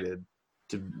excited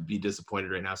to be disappointed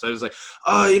right now. So I was like,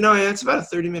 yeah, it's about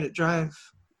a 30-minute drive.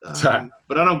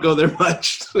 But I don't go there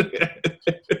much.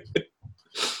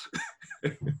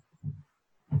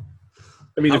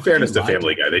 I mean, How in could fairness you to lie to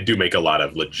Family Guy, they do make a lot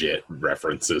of legit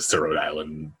references to Rhode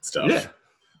Island stuff.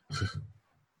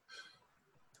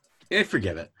 Yeah. I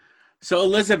forgive it. So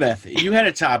Elizabeth, you had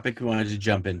a topic you wanted to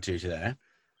jump into today.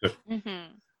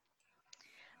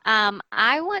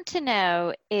 I want to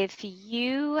know if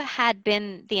you had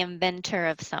been the inventor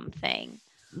of something,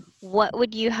 what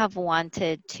would you have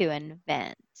wanted to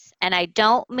invent? And I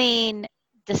don't mean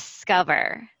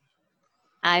discover.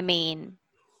 I mean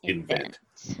invent.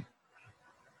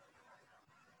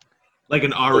 Like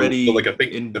an already So like a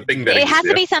thing, the thing that It has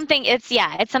to be exists. something.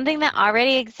 It's something that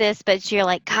already exists, but you're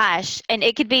like, gosh, and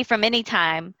it could be from any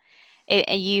time.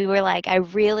 And you were like, I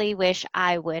really wish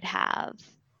I would have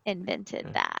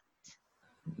invented that.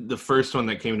 The first one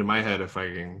that came to my head, if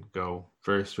I can go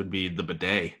first, would be the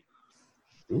bidet.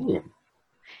 Ooh.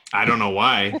 I don't know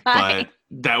why, Why? but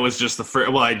that was just the first.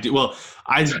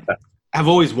 I have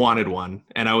always wanted one,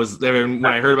 and I was there when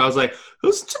I heard about it, I was like,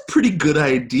 "That's a pretty good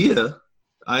idea."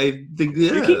 I think You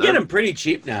can get them pretty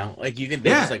cheap now. Like you can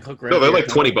just like hook right. No, they're to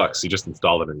your like $20. You just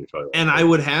install it in your toilet. and I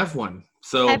would have one.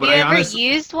 So, Have but you I ever honestly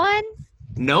used one?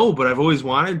 no, but I've always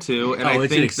wanted to, and Oh, I it's an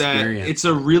think that experience. it's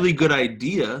a really good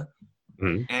idea.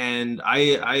 Mhm. And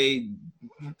I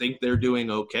think they're doing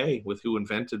okay with who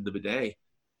invented the bidet,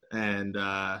 and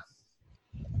I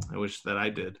wish that I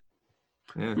did.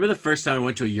 Yeah. Remember the first time I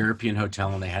went to a European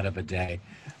hotel and they had a bidet?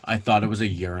 I thought it was a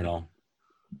urinal.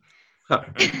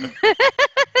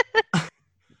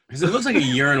 Because it looks like a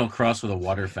urinal crossed with a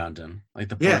water fountain, like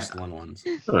the Yeah. porcelain ones.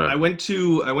 I went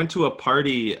to a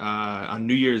party on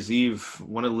New Year's Eve.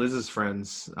 One of Liz's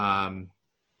friends,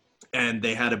 and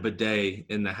they had a bidet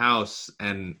in the house,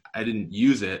 and I didn't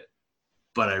use it,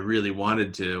 but I really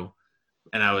wanted to,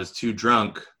 and I was too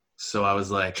drunk, so I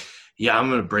was like, yeah, I'm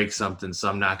gonna break something, so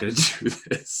I'm not gonna do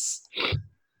this.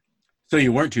 So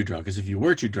you weren't too drunk, because if you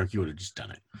were too drunk, you would have just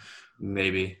done it.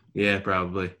 Maybe. Yeah,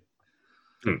 probably.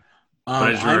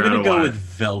 I'm going to go with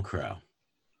Velcro.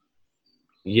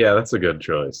 Yeah, that's a good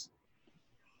choice.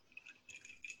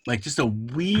 Like just a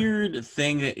weird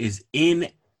thing that is in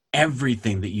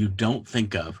everything that you don't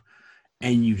think of,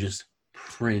 and you just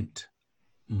print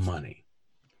money.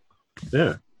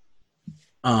 Yeah.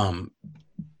 And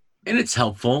it's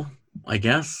helpful, I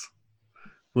guess,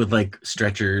 with like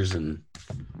stretchers and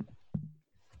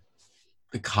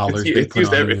the collars they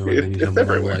put on you. And It's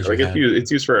everywhere. Like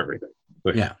it's used for everything.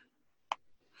 Like, yeah.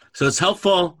 So it's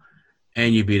helpful,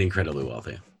 and you'd be incredibly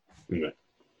wealthy. Yeah.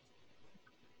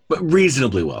 But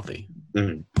reasonably wealthy.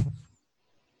 Mm-hmm.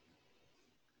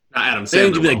 Adam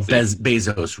Then Sandler. you'd be like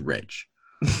Bezos rich.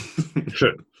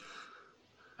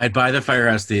 I'd buy the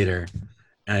Firehouse Theater,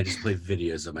 and I'd just play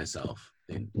videos of myself.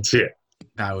 And Yeah.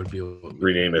 that would be what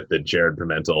Rename it the Jared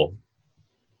Pimentel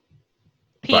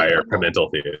Fire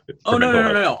Pimentel Theater. Oh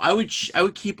no! I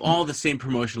would keep all the same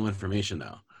promotional information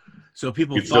though, so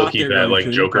people You'd still thought keep they're that going like to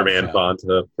an Joker improv Man show. font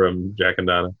from Jack and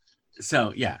Donna.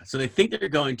 So yeah, so they think they're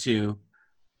going to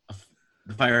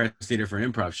the Firehouse Theater for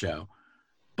an improv show,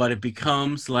 but it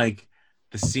becomes like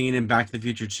the scene in Back to the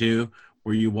Future 2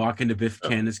 where you walk into Biff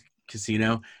Tannen's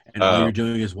casino and all you're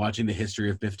doing is watching the history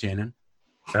of Biff Tannen.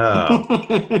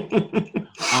 Oh.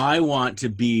 I want to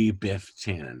be Biff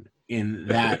Tannen in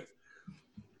that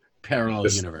parallel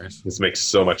universe. This makes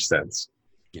so much sense.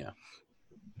 Yeah.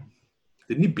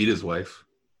 Didn't he beat his wife?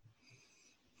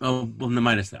 Oh, well, no,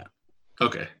 minus that.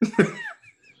 Okay. So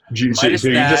you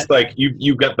just like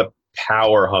you got the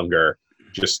power hunger,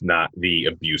 just not the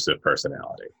abusive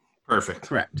personality. Perfect.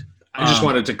 Correct. I just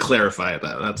wanted to clarify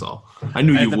that. That's all. I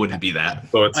knew you wouldn't be that.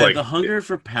 So it's I have like the hunger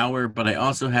for power, but I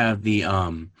also have the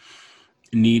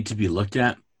need to be looked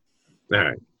at. all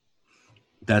right.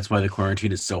 That's why the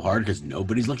quarantine is so hard, because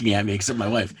nobody's looking at me except my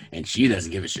wife, and she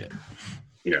doesn't give a shit.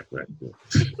 Yeah, right.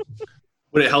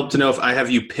 Would it help to know if I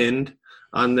have you pinned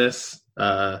on this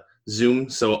Zoom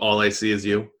so all I see is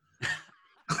you?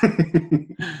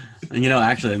 And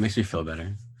actually, that makes me feel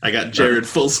better. I got Jared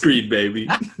full screen, baby.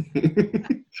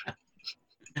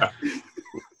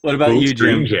 What about you,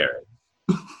 Jim? Jared.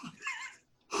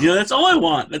 That's all I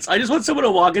want. I just want someone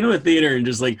to walk into a theater and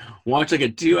just like watch like a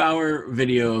 2-hour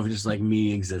video of just like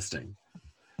me existing.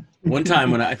 One time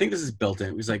when I think this is built in,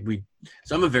 it was like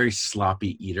so I'm a very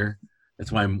sloppy eater.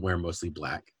 That's why I'm wearing mostly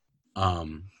black.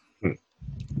 And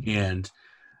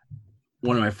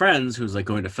one of my friends who's like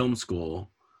going to film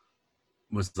school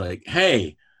was like,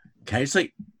 "Hey, can I just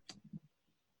like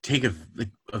take a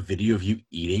video of you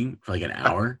eating for like an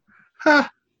hour?" And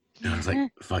I was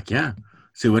like, "Fuck yeah."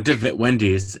 So we went to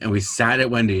Wendy's and we sat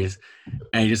at Wendy's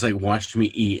and he just like watched me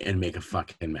eat and make a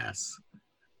fucking mess.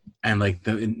 And like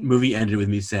the movie ended with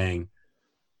me saying,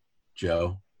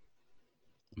 "Joe,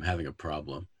 I'm having a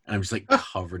problem." And I'm just like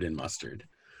covered in mustard.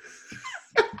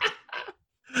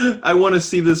 I want to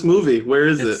see this movie. Where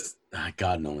is it?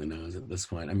 God only knows at this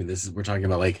point. I mean, we're talking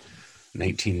about like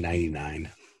 1999.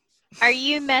 Are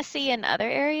you messy in other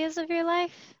areas of your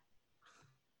life?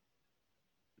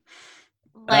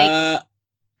 Like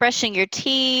brushing your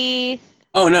teeth?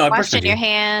 Oh no, I brush washing your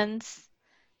hands.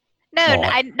 No,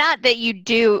 not that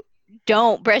you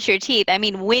don't brush your teeth. I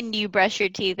mean, when you brush your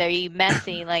teeth, are you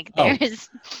messy? Like there's.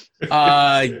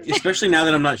 Especially now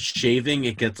that I'm not shaving,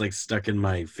 it gets like stuck in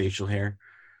my facial hair.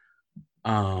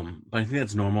 But I think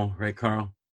that's normal, right,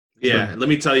 Carl? Yeah, let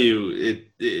me tell you,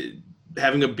 it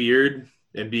having a beard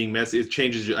and being messy, it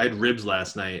changes you. I had ribs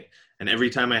last night, and every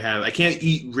time I can't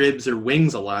eat ribs or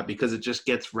wings a lot because it just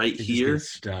gets right here.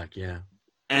 Just gets stuck, yeah.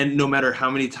 And no matter how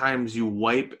many times you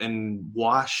wipe and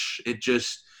wash, it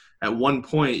just at one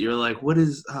point you're like, "What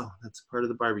is? Oh, that's part of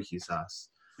the barbecue sauce."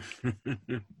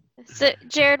 So,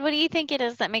 Jared, what do you think it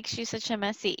is that makes you such a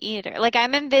messy eater? Like,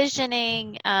 I'm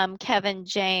envisioning Kevin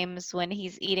James when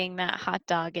he's eating that hot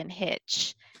dog in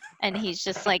Hitch, and he's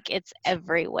just like, it's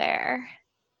everywhere.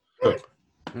 I'm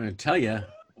going to tell you,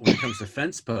 when it comes to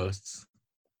fence posts,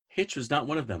 Hitch was not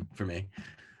one of them for me.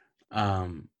 I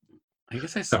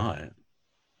guess I saw it.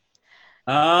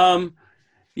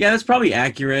 Yeah, that's probably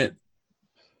accurate.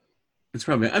 It's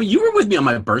probably. I mean, you were with me on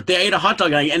my birthday. I ate a hot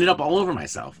dog and I ended up all over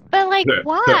myself. But like,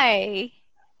 why?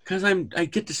 Because I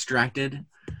get distracted.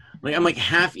 Like I'm like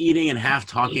half eating and half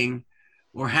talking,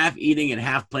 or half eating and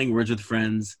half playing Words with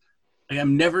Friends. Like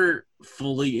I'm never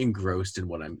fully engrossed in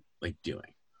what I'm like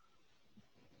doing.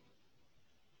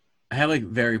 I have like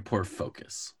very poor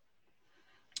focus.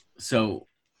 So,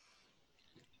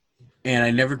 and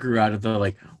I never grew out of the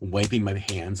like wiping my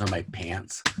hands on my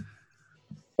pants.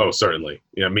 Oh, certainly.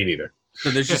 Yeah, me neither. So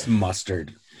there's just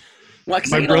mustard. Well,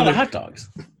 because I My eat a lot of brother- hot dogs.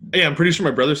 Yeah, I'm pretty sure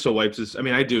my brother still wipes his. I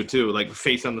mean, I do too. Like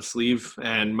face on the sleeve,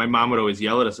 and my mom would always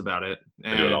yell at us about it.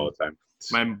 I do it And all the time.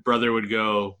 my brother would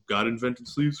go, "God invented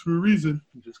sleeves for a reason."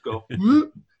 And just go,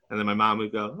 "Whoop." And then my mom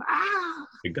would go, "Ah,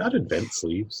 You got to invent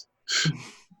sleeves.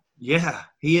 yeah,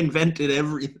 he invented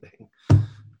everything."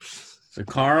 So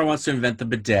Cara wants to invent the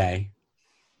bidet.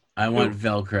 I want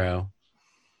Velcro.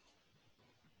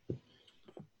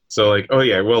 So like, oh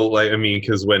yeah, well, like I mean,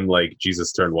 because when like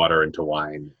Jesus turned water into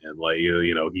wine, and like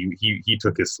you know, he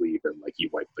took his sleeve and like he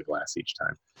wiped the glass each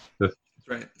time. That's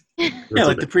right. Yeah,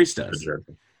 like the priest does.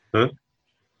 Huh?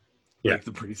 Yeah. Like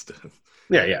the priest does.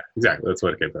 Yeah, exactly. That's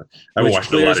what it came from. I've been Which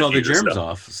watching a lot clears of all the Jesus germs stuff.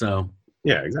 off. So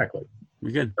Yeah, exactly.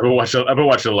 we're good. I've been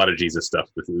watching a lot of Jesus stuff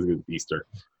with Easter.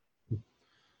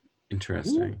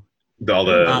 Interesting. All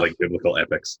the like biblical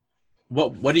epics.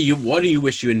 What do you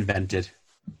wish you invented,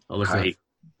 Elizabeth?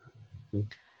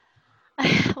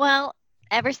 Well,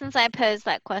 ever since I posed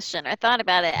that question or thought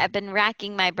about it, I've been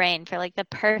racking my brain for like the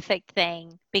perfect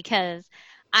thing because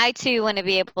I too want to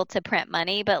be able to print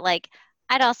money, but like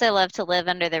I'd also love to live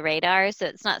under the radar. So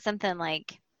it's not something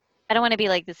like I don't want to be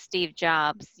like the Steve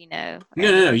Jobs, you know.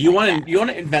 No. You like want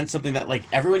to invent something that like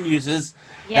everyone uses.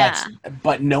 Yeah.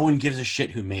 But no one gives a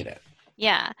shit who made it.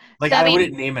 Yeah. Like So, I I mean-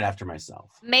 wouldn't name it after myself.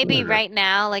 Maybe Yeah. right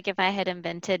now, like if I had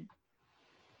invented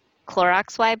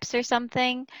Clorox wipes or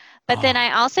something. But then Oh.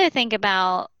 I also think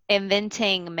about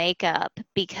inventing makeup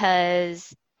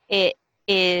because it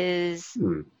is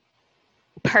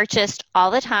purchased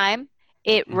all the time.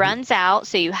 It Mhm. runs out,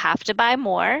 so you have to buy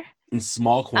more. In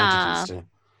small quantities too.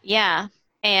 Yeah.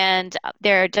 And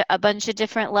there are a bunch of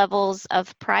different levels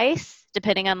of price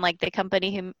depending on like the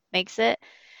company who makes it.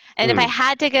 And if I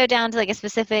had to go down to like a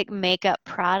specific makeup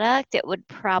product, it would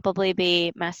probably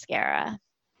be mascara.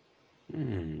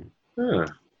 Hmm. Huh.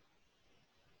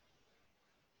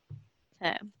 So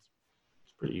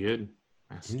It's pretty good.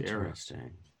 Mascara.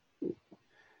 Interesting. You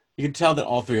can tell that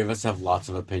all three of us have lots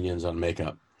of opinions on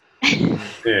makeup.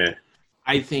 Yeah.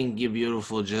 I think you're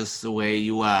beautiful just the way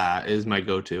you are is my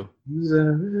go-to.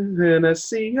 When I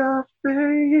see your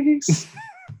face.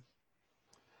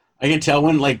 I can tell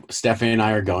when like Stephanie and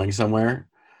I are going somewhere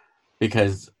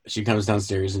because she comes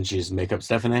downstairs and she's makeup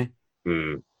Stephanie.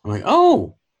 Hmm. I'm like,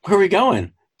 oh, where are we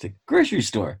going? The grocery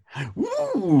store.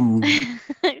 Woo!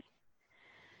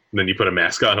 And then you put a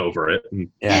mask on over it.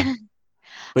 Yeah.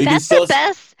 But you can That's still the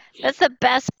best. That's the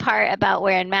best part about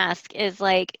wearing mask is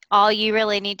like all you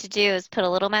really need to do is put a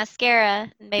little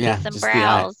mascara and maybe some just the eye.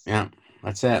 brows. Yeah,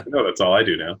 that's it. No, that's all I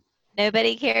do now.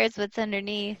 Nobody cares what's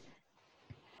underneath.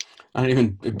 I don't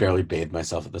even barely bathe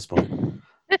myself at this point.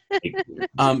 So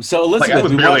Like Elizabeth, I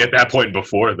was we barely want- at that point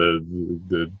before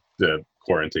the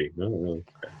quarantine. Oh,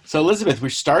 So Elizabeth, we're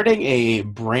starting a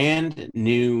brand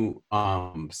new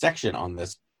section on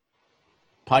this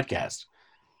podcast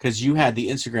because you had the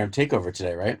Instagram takeover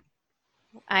today, right?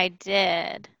 I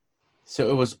did. So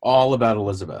it was all about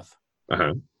Elizabeth.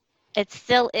 uh-huh. It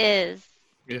still is.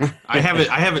 Yeah. I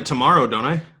have it tomorrow, don't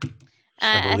I?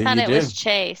 I I believe thought you it was do.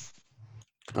 Chase.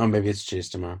 Oh, maybe it's Chase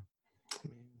tomorrow.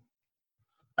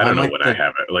 I don't know like when I the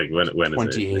have it. Like when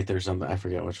is it? 28th or something. I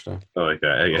forget which day. Oh, like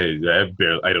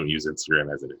that. I don't use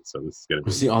Instagram as it is, so this is gonna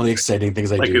be See all the exciting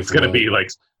things I like do. it's for gonna the- be like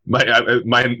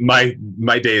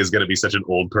my day is gonna be such an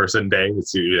old person day.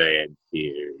 It's and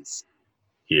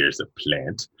here's a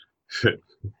plant.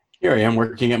 Here I am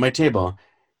working at my table.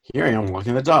 Here I am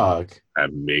walking the dog.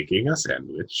 I'm making a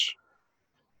sandwich.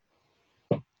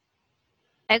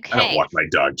 I don't Okay. walk my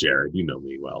dog, Jared. You know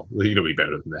me well. You know me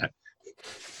better than that.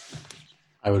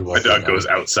 I would My walk. dog the goes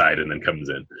outside and then comes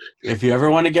in. If you ever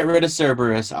want to get rid of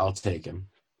Cerberus, I'll take him.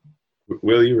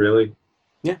 Will you really?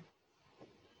 Yeah.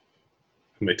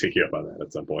 I may take you up on that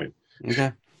at some point.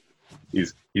 Okay.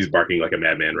 He's barking like a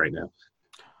madman right now.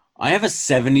 I have a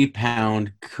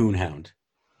 70-pound coonhound.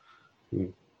 Hmm.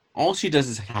 All she does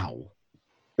is howl.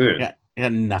 Yeah. I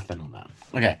got nothing on that.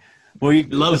 Okay. Well, you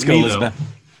Loves let's go, me, though.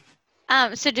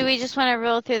 Elizabeth. So do we just want to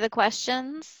roll through the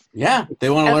questions? Yeah, they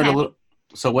want to learn a Okay. little.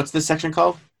 So what's this section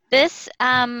called? This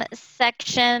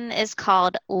section is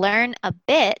called Learn a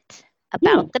Bit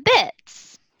About the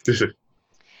Bits.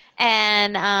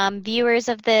 And viewers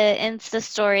of the Insta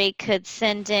story could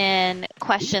send in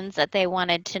questions that they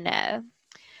wanted to know.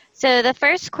 So the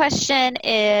first question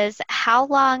is, how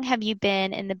long have you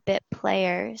been in the Bit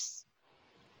Players?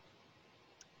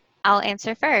 I'll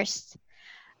answer first.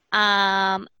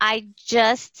 I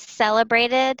just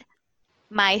celebrated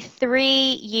my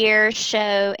 3-year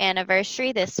show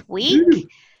anniversary this week.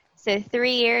 So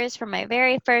 3 years from my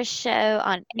very first show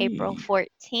on April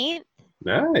 14th.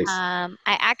 Nice. I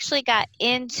actually got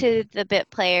into the Bit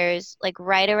Players like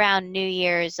right around New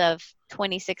Year's of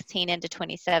 2016 into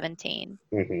 2017.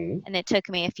 Mm-hmm. And it took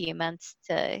me a few months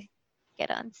to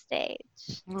get on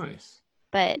stage. Nice.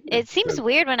 But Yeah, it seems good.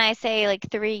 weird when I say like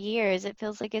 3 years. It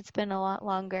feels like it's been a lot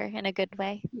longer in a good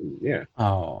way. Yeah.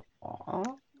 Oh.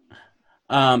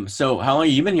 So how long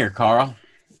have you been here, Carl?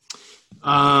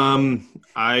 I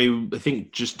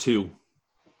think just 2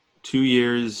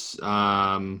 years.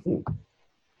 2,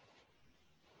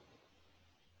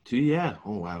 yeah.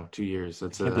 Oh wow, 2 years.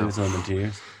 That's I believe it's only been 2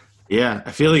 years. Yeah,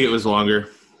 I feel like it was longer.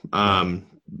 I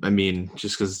mean,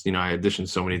 just because I auditioned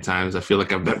so many times, I feel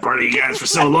like I've been part of you guys for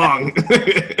so long.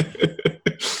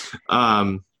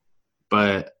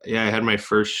 But yeah, I had my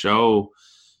first show.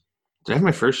 Did I have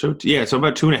my first show? Yeah, so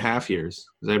about 2.5 years.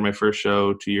 Because I had my first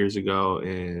show 2 years ago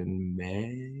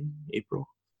in April.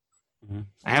 Mhm.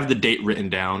 I have the date written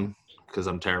down because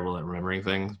I'm terrible at remembering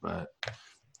things, but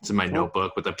it's in my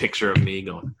notebook with a picture of me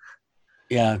going.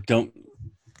 Yeah, don't.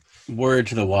 Word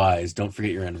to the wise, don't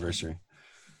forget your anniversary.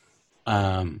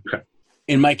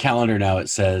 In my calendar now, it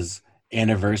says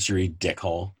anniversary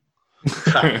dickhole.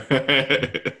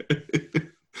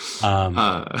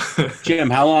 Jim,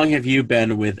 how long have you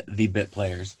been with the Bit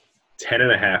Players?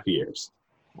 10.5 years.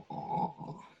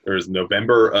 It was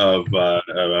November of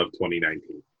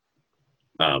 2019.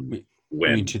 I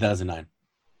When mean, 2009.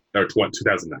 or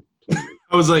 2009.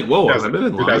 I was like, whoa, I've been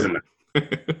in line. 2009.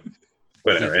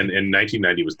 Whatever. And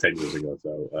 1990 was 10 years ago,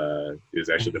 so it was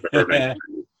actually November of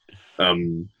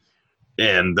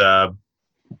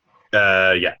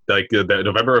 1990. Yeah, like the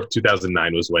November of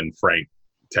 2009 was when Frank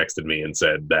texted me and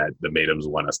said that the Maidams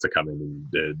want us to come in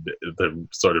and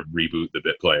sort of reboot the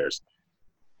Bit Players.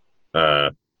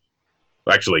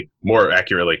 Actually, more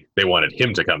accurately, they wanted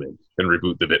him to come in and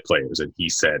reboot the Bit Players, and he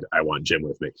said, "I want Jim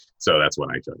with me." So that's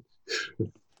when I joined.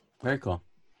 Very cool.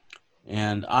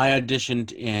 And I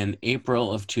auditioned in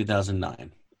April of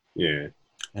 2009. Yeah.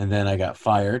 And then I got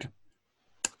fired.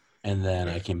 And then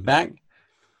I came back.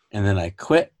 And then I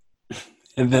quit.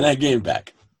 And then I came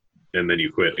back. And then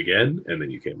you quit again, and then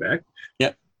you came back.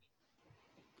 Yep.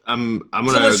 I'm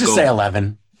gonna So let's just say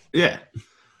 11. Yeah.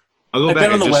 I'll go I've back.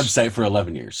 been on the website for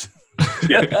 11 years.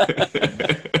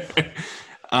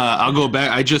 I'll go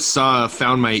back. I just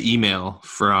found my email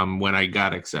from when I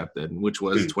got accepted, which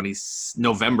was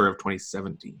November of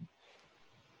 2017.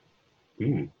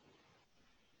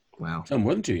 Wow. So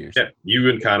more than 2 years. Yeah, you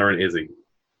and Connor and Izzy.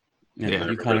 Yeah, I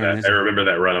remember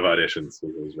that run of auditions.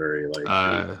 It was very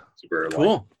super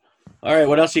cool. All right,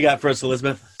 what else you got for us,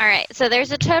 Elizabeth? All right, so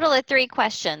there's a total of 3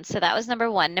 questions. So that was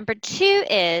number 1. Number 2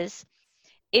 is,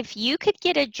 if you could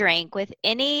get a drink with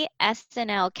any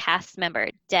SNL cast member,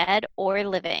 dead or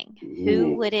living,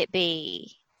 who would it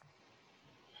be?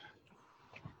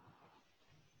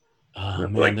 Oh,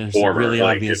 man, Like there's former, a really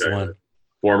like, obvious one.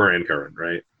 Former and current,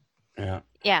 right? Yeah.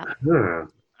 Yeah. Huh.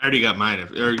 I already got mine.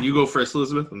 Or you go first,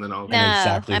 Elizabeth, and then I'll. No, I know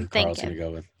exactly I'm who Carl's thinking.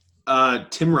 going to go with.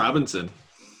 Tim Robinson.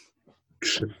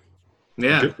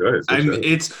 Yeah. Good choice.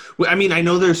 I mean, I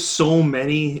know there's so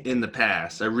many in the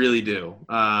past. I really do.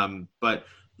 But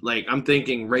like, I'm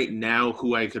thinking right now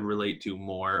who I could relate to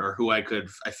more, or who I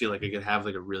feel like I could have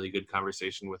like a really good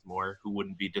conversation with more, who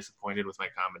wouldn't be disappointed with my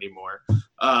comedy more,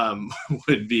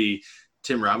 would be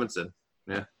Tim Robinson.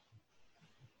 Yeah.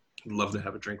 I'd love to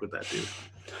have a drink with that dude.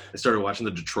 I started watching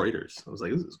The Detroiters. I was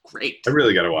like, this is great. I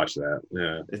really got to watch that.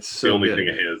 Yeah. It's It's so the only good. thing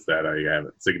of his that I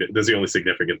haven't. That's the only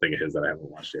significant thing of his that I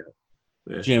haven't watched yet.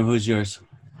 Yeah. Jim, who's yours?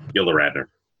 Gilda Radner.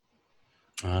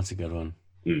 Oh, that's a good one.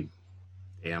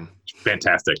 Damn.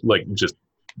 Fantastic. Like, just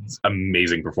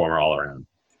amazing performer all around.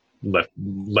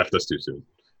 Left us too soon.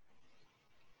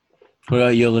 What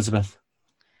about you, Elizabeth?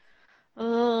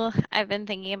 Oh, I've been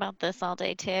thinking about this all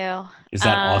day too. Is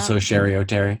that also Sherry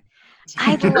O'Terry?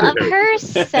 I love her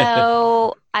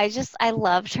so. I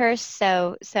loved her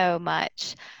so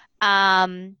much.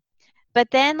 But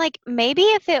then, like, maybe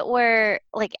if it were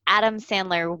like Adam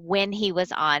Sandler when he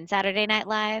was on Saturday Night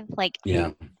Live, like,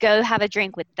 Yeah. go have a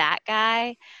drink with that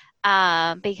guy.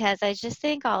 Because I just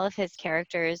think all of his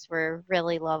characters were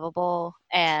really lovable,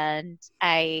 and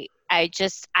I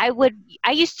used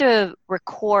to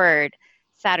record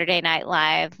Saturday Night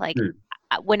Live, like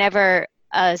whenever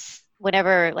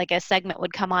like a segment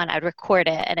would come on, I'd record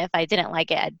it, and if I didn't like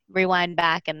it, I'd rewind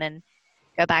back and then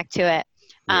go back to it.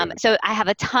 So I have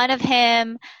a ton of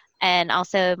him, and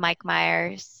also Mike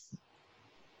Myers.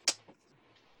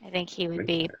 I think he would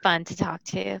be fun to talk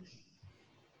to.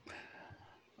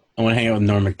 I want to hang out with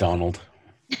Norm Macdonald.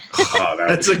 Oh,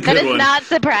 That's a That good is one. not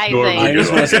surprising. Normally- I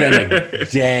just want to spend a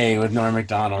day with Norm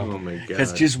Macdonald Oh my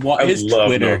because god. just I his love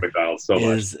Twitter Norm Macdonald so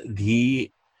much.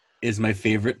 is my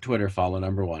favorite Twitter follow,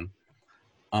 number one.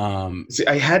 See,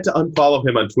 I had to unfollow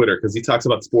him on Twitter because he talks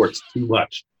about sports too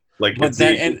much. Like, But it's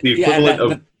then, the equivalent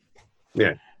of.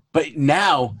 but, but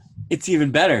now it's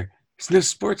even better. There's no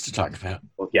sports to talk about.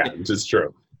 Well, yeah, which is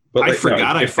true. But I like,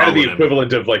 forgot I it's kind of the followed him.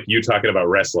 equivalent of like you talking about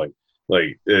wrestling.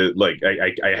 I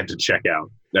had to check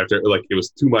out after like it was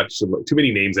too much, too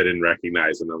many names I didn't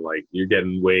recognize, and I'm like, you're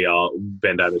getting way all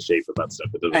bent out of shape about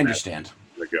stuff that doesn't I understand.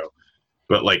 have to go.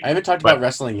 But like, I haven't talked about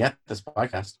wrestling yet this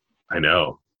podcast. I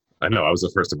know, I was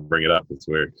the first to bring it up. It's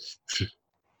weird, So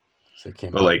it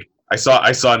came but out. like I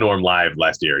saw Norm live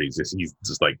last year. He's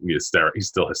just like he's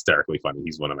still hysterically funny.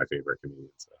 He's one of my favorite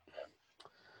comedians. So.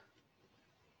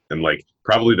 And like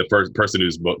probably the first person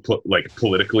who's like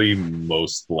politically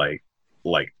most like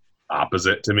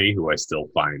opposite to me, who I still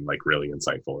find like really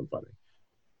insightful and funny.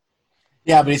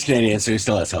 Yeah, but he's Canadian, so he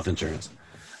still has health insurance.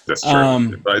 That's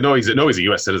true. But no, he's a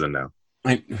U.S. citizen now.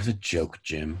 It was a joke,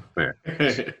 Jim. I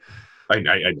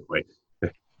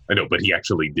know, but he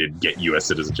actually did get U.S.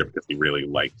 citizenship because he really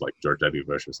liked like George W.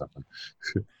 Bush or something.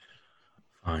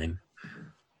 Fine.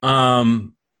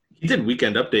 He did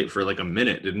Weekend Update for like a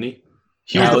minute, didn't he?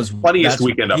 He was the funniest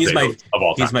Weekend he's Update host of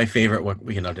all time. He's my favorite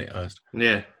Weekend Update host.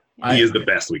 Yeah. He is the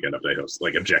best Weekend Update host,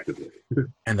 like objectively.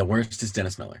 And the worst is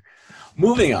Dennis Miller.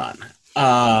 Moving on.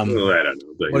 I don't know.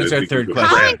 What is our third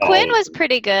question? Colin Quinn was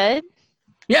pretty good.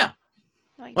 Yeah.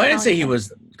 Like, Well, I didn't say he Colin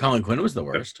was. Colin Quinn was the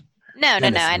worst. No,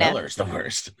 Dennis I know. Miller's the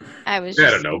worst. I was. I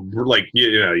Just, don't know. Like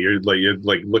you're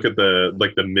look at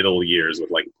the middle years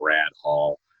with like Brad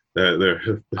Hall.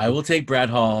 I will take Brad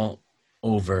Hall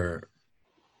over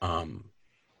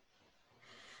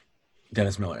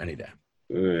Dennis Miller any day.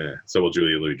 So will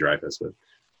Julia Louis-Dreyfus. But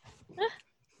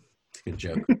It's a good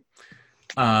joke.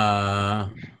 All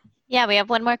yeah, we have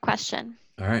one more question.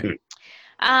 right.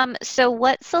 So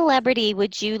what celebrity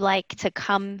would you like to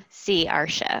come see our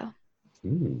show?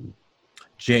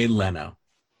 Jay Leno.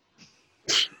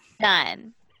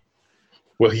 Done.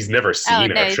 Well, he's never seen Oh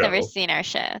no, our he's show. never seen our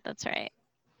show. That's right.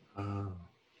 Huh.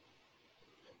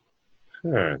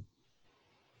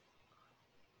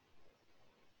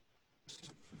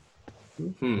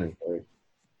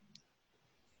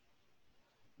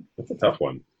 That's a tough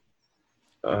one.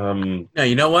 No,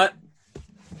 you know what?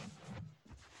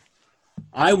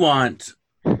 I want.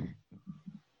 Never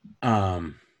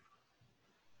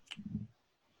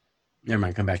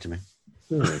mind. Come back to me.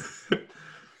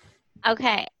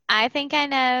 Okay, I think I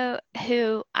know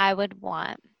who I would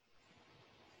want.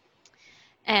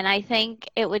 And I think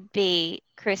it would be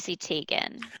Chrissy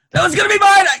Teigen. That was gonna be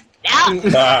mine. Yeah. And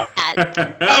the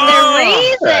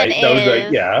reason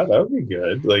is that would be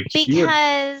good. Like she would,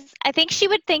 because I think she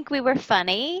would think we were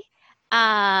funny.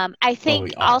 I think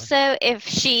we are. also if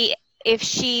she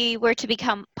were to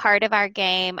become part of our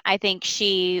game, I think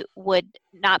she would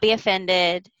not be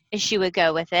offended. She would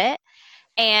go with it.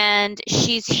 And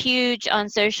she's huge on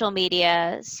social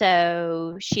media,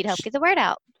 so she'd help get the word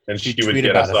out. and She she would tweeted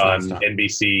get about us us on last time.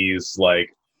 NBC's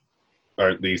like,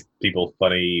 aren't these people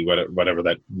funny? Whatever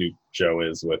that new show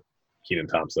is with Kenan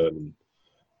Thompson.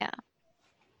 Yeah.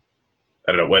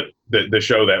 I don't know what the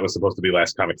show that was supposed to be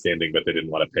Last Comic Standing, but they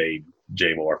didn't want to pay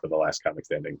Jay Moore for the Last Comic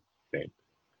Standing name.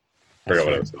 I forgot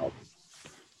what it was called.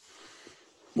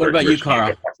 What about you, Rich Carl?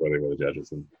 Kid, that's where they were the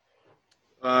judges. And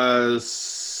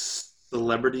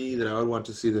Celebrity that I would want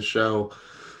to see the show.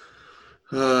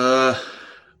 Yeah,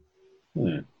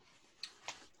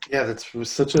 was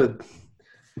such a.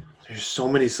 There's so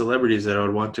many celebrities that I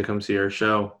would want to come see our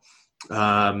show.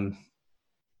 Who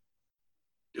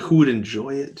would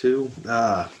enjoy it too?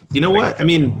 You know what? I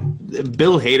mean,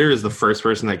 Bill Hader is the first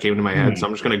person that came to my head, so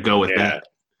I'm just gonna go with Yeah. that.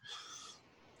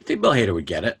 I think Bill Hader would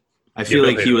get it. I feel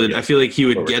Bill like he Hader would. would I feel like he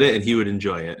would Over get it and he would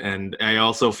enjoy it, and I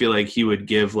also feel like he would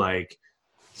give like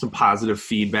some positive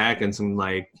feedback and some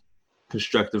like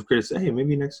constructive criticism. Hey,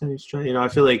 maybe next time you try. You know, I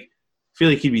feel like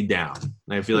he'd be down.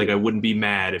 And I feel like I wouldn't be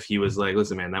mad if he was like,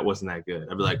 "Listen, man, that wasn't that good."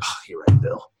 I'd be like, "Oh, you're right,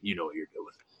 Bill. You know what you're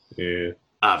doing." yeah,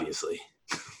 Obviously.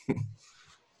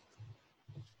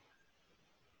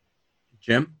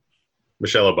 Jim?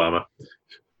 Michelle Obama.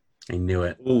 I knew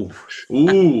it. Ooh.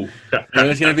 It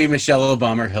was going to be Michelle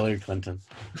Obama or Hillary Clinton.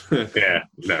 Yeah,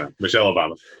 no, Michelle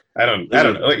Obama. I don't know.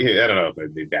 Like, I don't know if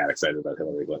I'd be that excited about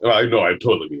Hillary Clinton. Well, I know I'd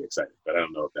totally be excited, but I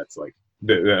don't know if that's like. I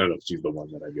don't know if she's the one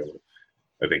that I'd go with.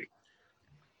 I think.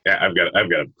 Yeah, I've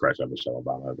got a crush on Michelle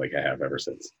Obama. Like I have ever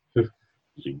since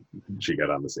she got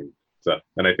on the scene. So,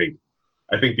 and I think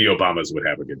the Obamas would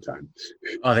have a good time.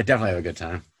 Oh, they definitely have a good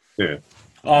time. Yeah.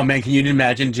 Oh man, can you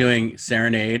imagine doing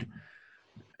Serenade,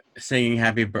 singing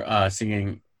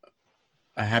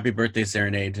a happy birthday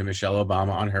serenade to Michelle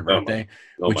Obama on her birthday,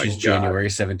 which my is God. January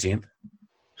 17th.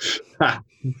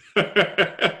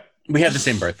 We have the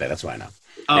same birthday. That's why I know.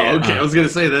 Oh, Yeah. okay. I was gonna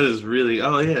say that is really.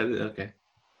 Oh, yeah. Okay.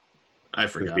 I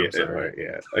forgot. I'm Yeah, sorry.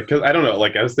 yeah. Because I don't know.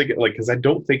 Like I was thinking, like, because I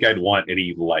don't think I'd want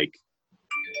any like,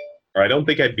 or I don't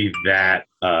think I'd be that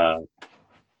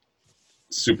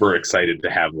super excited to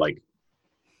have like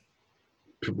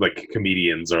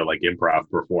comedians or like improv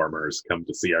performers come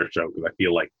to see our show because I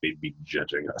feel like they'd be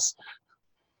judging us.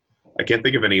 I can't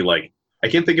think of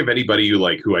anybody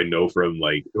who I know from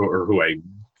like or who I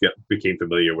became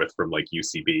familiar with from like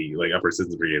UCB, like Upper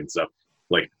Simsbury and stuff,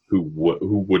 like who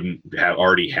wouldn't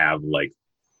already have like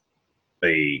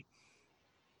a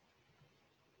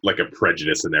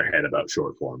prejudice in their head about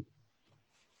short form.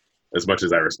 As much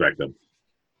as I respect them.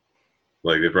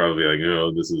 Like they're probably like,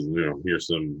 this is, here's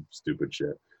some stupid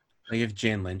shit. Like if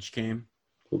Jane Lynch came.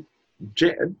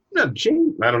 Jane, I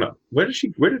don't know. Where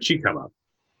did she come up?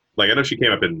 Like I know she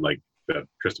came up in like the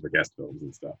Christopher Guest films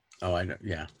and stuff. Oh, I don't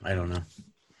know. I don't know.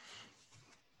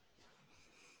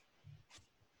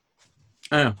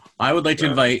 I would like to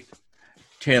invite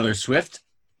Taylor Swift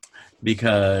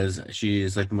because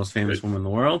she's like the most famous woman in the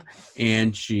world,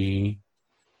 and we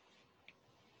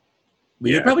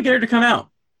could probably get her to come out.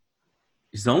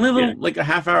 She's only like a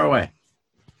half hour away.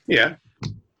 Yeah.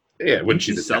 Yeah. When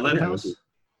she sell that house?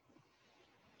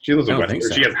 She lives in I don't Westerly.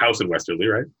 think so. She has a house in Westerly,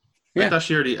 right? Yeah. I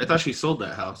thought she sold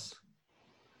that house.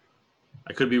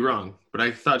 I could be wrong, but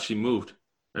I thought she moved.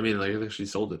 I mean, like I think she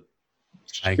sold it.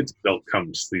 She could still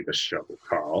come see the show,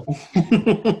 Carl.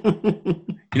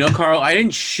 Carl, I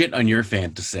didn't shit on your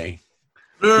fantasy.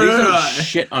 Please don't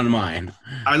shit on mine.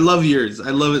 I love yours. I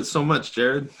love it so much,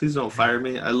 Jared. Please don't fire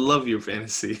me. I love your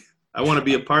fantasy. I want to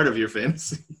be a part of your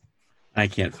fantasy. I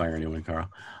can't fire anyone, Carl.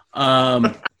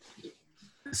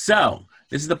 So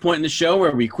this is the point in the show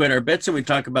where we quit our bits and we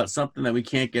talk about something that we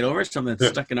can't get over, something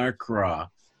that's stuck in our craw.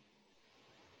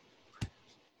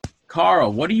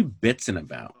 Carl, what are you bitsing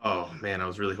about? Oh, man, I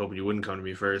was really hoping you wouldn't come to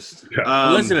me first.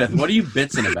 Elizabeth, what are you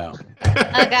bitsing about? Oh,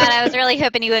 God, I was really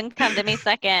hoping you wouldn't come to me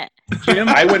second. Jim?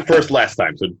 I went first last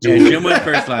time, so Jim went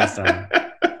first last time.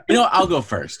 I'll go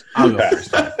first.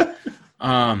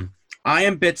 I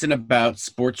am bitsing about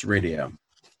sports radio.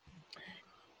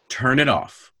 Turn it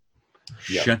off.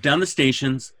 Yep. Shut down the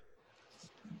stations.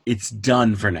 It's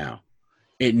done for now.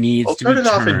 It needs to turn be it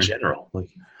off in turned. general.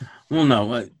 Well,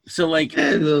 no. So, like,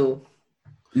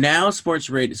 now sports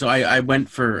radio. So I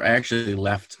actually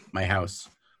left my house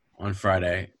on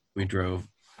Friday. We drove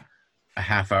a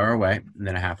half hour away and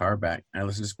then a half hour back. I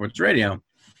listened to sports radio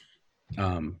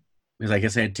because I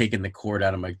guess I had taken the cord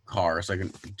out of my car so I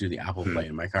could do the Apple Play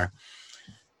in my car.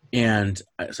 And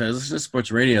so I listened to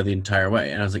sports radio the entire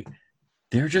way. And I was like,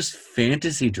 they're just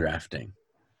fantasy drafting.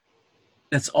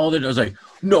 That's all that I was like,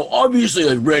 no, obviously,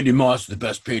 like Randy Moss is the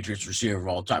best Patriots receiver of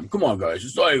all time. Come on, guys.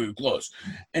 It's not even close.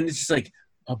 And it's just like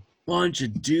a bunch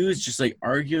of dudes just like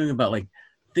arguing about like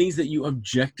things that you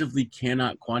objectively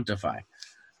cannot quantify.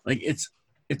 Like it's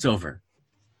over.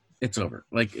 It's over.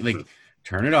 Like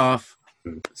turn it off.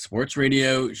 Sports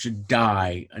radio should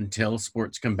die until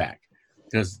sports come back.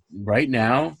 Because right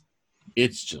now,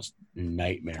 it's just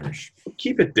nightmarish.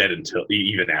 Keep it dead until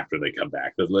even after they come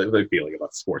back. The feeling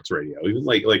about sports radio, even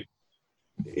like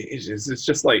it's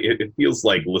just like it feels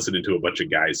like listening to a bunch of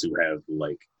guys who have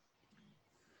like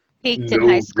Peaked in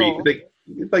high school.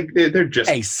 They're just.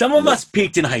 Hey, some of us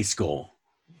peaked in high school.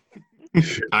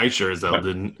 I sure as hell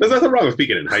didn't. There's nothing wrong with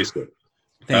speaking in high school.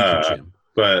 Thank you, Jim.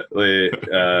 But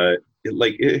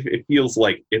it feels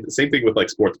like the same thing with like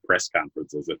sports press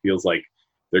conferences. It feels like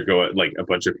they're going like a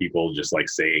bunch of people just like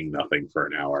saying nothing for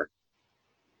an hour.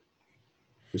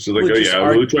 It's just like,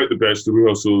 we tried the best. We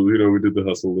hustled, we did the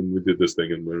hustle and we did this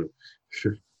thing, and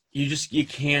you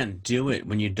can't do it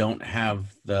when you don't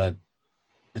have the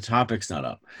topic's not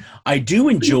up. I do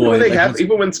enjoy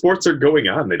even when sports are going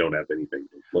on, they don't have anything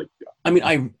like. I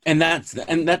mean, that's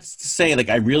to say, like,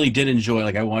 I really did enjoy.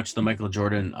 Like, I watched the Michael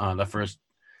Jordan, the first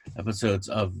episodes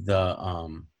of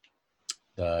the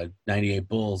 '98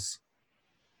 Bulls.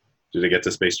 Did they get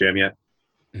to Space Jam yet?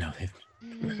 No,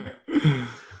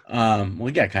 well,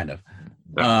 yeah, kind of.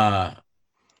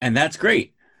 And that's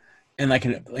great. And like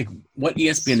what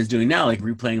ESPN is doing now, like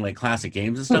replaying like classic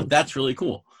games and stuff, that's really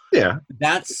cool. Yeah,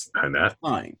 that's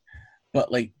fine. But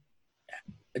like,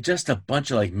 just a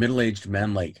bunch of like middle-aged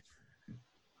men like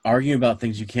arguing about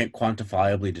things you can't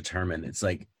quantifiably determine. It's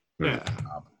like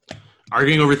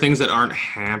arguing over things that aren't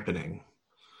happening.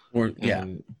 Or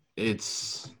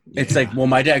it's like, well,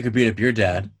 my dad could beat up your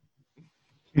dad.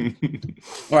 All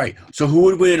right. So who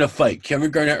would win in a fight,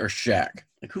 Kevin Garnett or Shaq?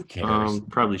 Like, who cares?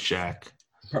 Probably Shaq.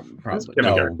 Probably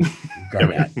Kevin no.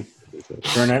 Garnett.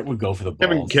 Garnett would go for the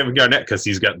balls. Kevin Garnett, because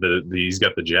he's got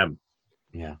the gem.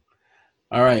 Yeah.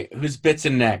 All right. Who's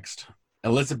bitching next?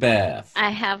 Elizabeth. I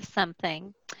have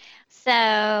something.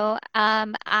 So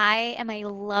I am a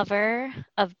lover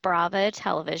of Bravo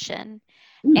television.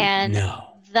 And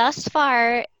No. thus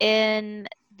far in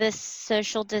this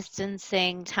social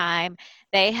distancing time,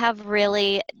 they have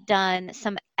really done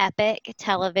some epic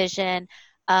television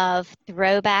of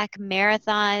throwback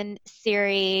marathon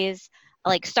series,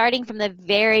 like starting from the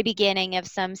very beginning of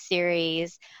some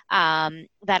series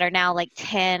that are now like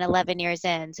 10, 11 years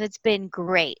in. So it's been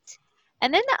great.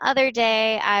 And then the other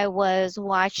day I was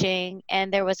watching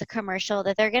and there was a commercial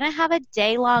that they're going to have a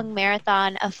day-long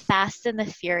marathon of Fast and the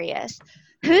Furious.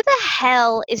 Who the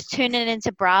hell is tuning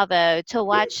into Bravo to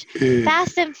watch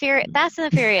Fast and the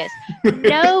Furious?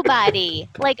 Nobody,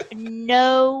 like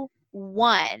no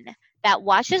one that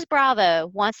watches Bravo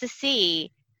wants to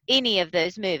see any of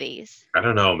those movies. I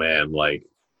don't know, man. Like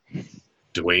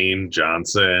Dwayne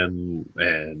Johnson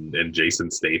and Jason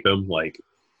Statham, like,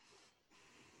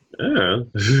 I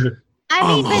mean,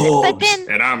 but then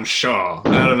and I'm Shaw.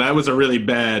 I don't know. That was a really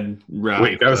bad route.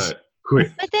 wait, that was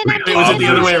quick. But then Wait, I'm Was it the thinking,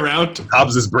 other way around?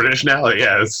 Hobbs is British now.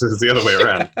 Yeah, it's the other way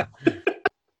around.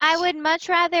 I would much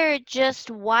rather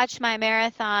just watch my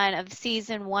marathon of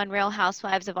season 1 Real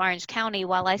Housewives of Orange County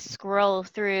while I scroll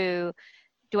through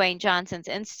Dwayne Johnson's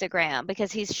Instagram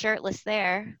because he's shirtless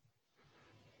there.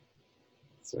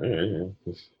 Dwayne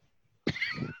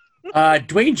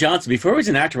Johnson, before he was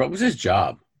an actor, what was his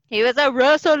job? He was a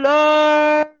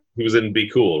wrestler. He was in Be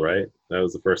Cool, right? That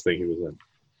was the first thing he was in.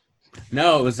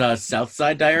 No, it was South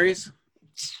Side Diaries.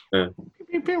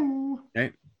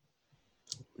 Okay.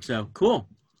 So, cool.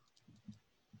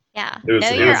 Yeah. It was, know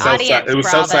it your was Southside. audience, It was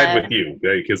Bravo. Southside with you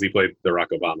because he played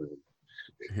Barack Obama.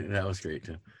 That was great,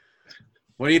 too.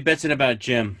 What are you bitching about,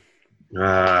 Jim?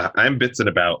 I'm bitching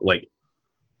about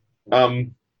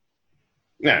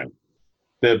yeah,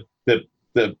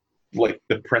 the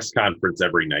press conference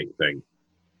every night thing.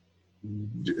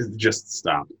 Just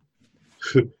stop.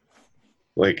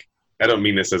 Like, I don't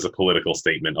mean this as a political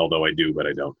statement, although I do, but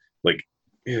I don't. Like,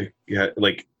 yeah,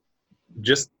 like,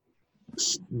 just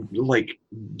like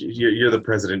you're the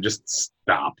president. Just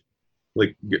stop.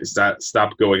 Like,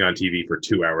 stop going on TV for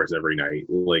 2 hours every night.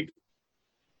 Like,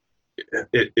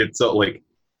 it's so like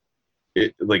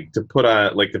to put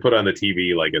on the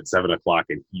TV like at 7 o'clock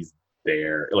and he's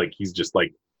there, like he's just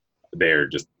like there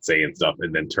just saying stuff,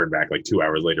 and then turn back like 2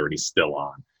 hours later and he's still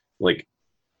on. Like,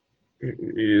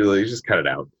 you just cut it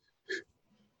out.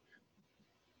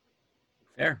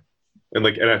 Fair. And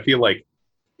I feel like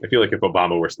if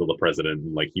Obama were still the president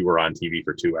and like you were on TV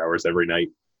for 2 hours every night,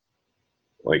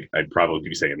 like I'd probably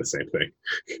be saying the same thing.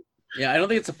 Yeah, I don't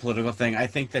think it's a political thing. I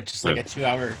think that just like a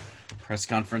 2-hour press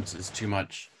conference is too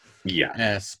much.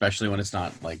 Yeah. Especially when it's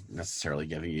not like necessarily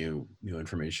giving you new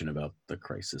information about the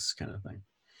crisis kind of thing.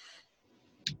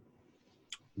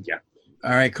 Yeah.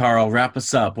 All right, Carl, wrap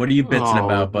us up. What are you bitching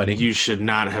about, buddy? You should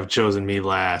not have chosen me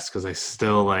last because I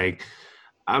still I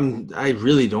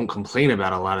really don't complain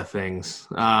about a lot of things.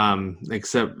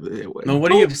 Except No,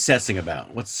 what are you obsessing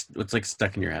about? What's like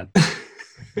stuck in your head?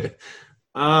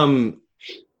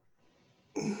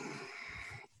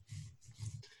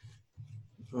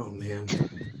 Oh man,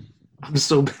 I'm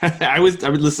so bad. I was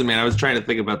listen, man. I was trying to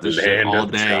think about this shit all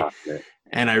day,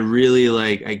 and I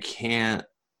really I can't.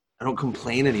 I don't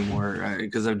complain anymore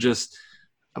because I'm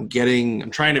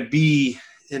trying to be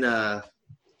in a.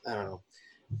 I don't know.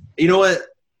 You know what?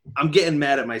 I'm getting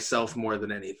mad at myself more than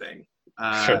anything.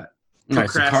 Sure. All right,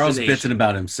 so Carl's bitching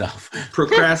about himself.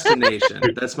 Procrastination.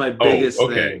 That's my biggest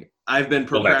okay. thing. I've been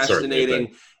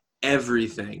procrastinating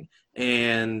everything.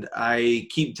 And I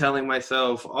keep telling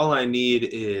myself all I need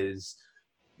is,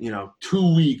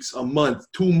 2 weeks, a month,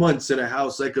 2 months in a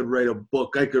house. I could write a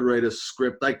book. I could write a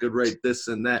script. I could write this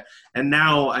and that. And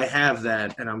now I have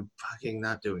that, and I'm fucking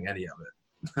not doing any of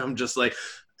it. I'm just like,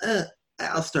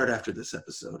 I'll start after this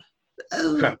episode.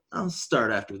 I'll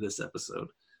start after this episode.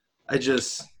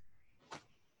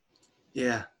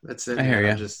 Yeah, that's it. I hear you.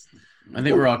 I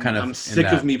think we're all kind of. I'm sick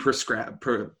of me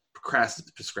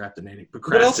procrastinating.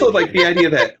 But also, like the idea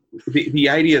that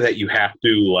you have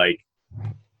to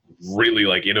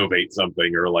really innovate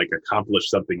something or accomplish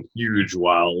something huge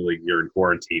while you're in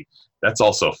quarantine. That's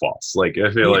also false. Like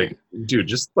I feel like, dude,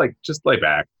 just lay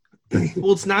back.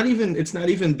 Well, it's not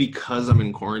even because I'm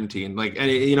in quarantine.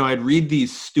 I'd read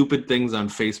these stupid things on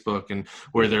Facebook and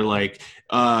where they're like,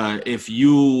 if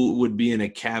you would be in a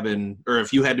cabin or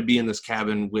if you had to be in this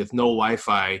cabin with no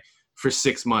Wi-Fi for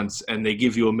 6 months and they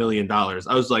give you $1 million.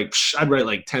 I was like, I'd write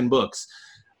like 10 books.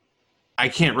 I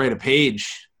can't write a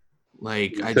page.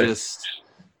 Like I just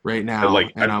right now,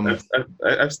 and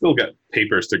I've still got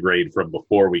papers to grade from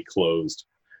before we closed.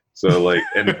 So like,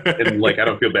 and like, I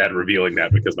don't feel bad revealing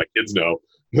that because my kids know.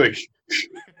 Like,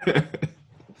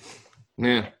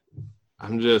 yeah,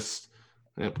 I'm just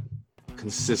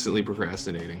consistently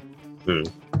procrastinating.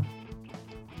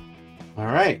 All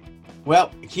right.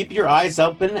 Well, keep your eyes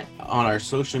open on our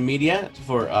social media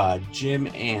for Jim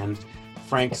and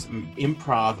Frank's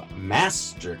improv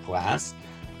masterclass.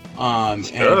 And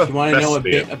if you want to know a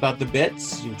bit about the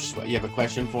bits, you have a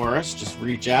question for us, just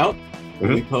reach out.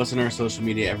 Mm-hmm. We post on our social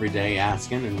media every day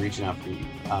asking and reaching out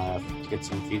to get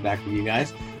some feedback from you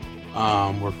guys.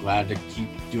 We're glad to keep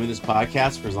doing this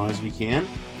podcast for as long as we can.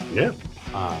 Yeah.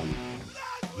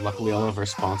 Luckily, all of our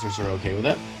sponsors are okay with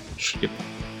it.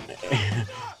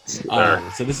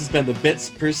 So this has been the Bits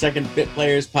Per Second Bit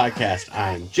Players podcast.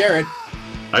 I'm Jared.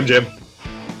 I'm Jim.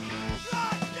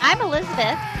 I'm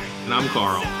Elizabeth. And I'm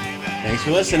Carl. Thanks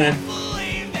for listening.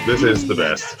 This is the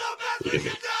best.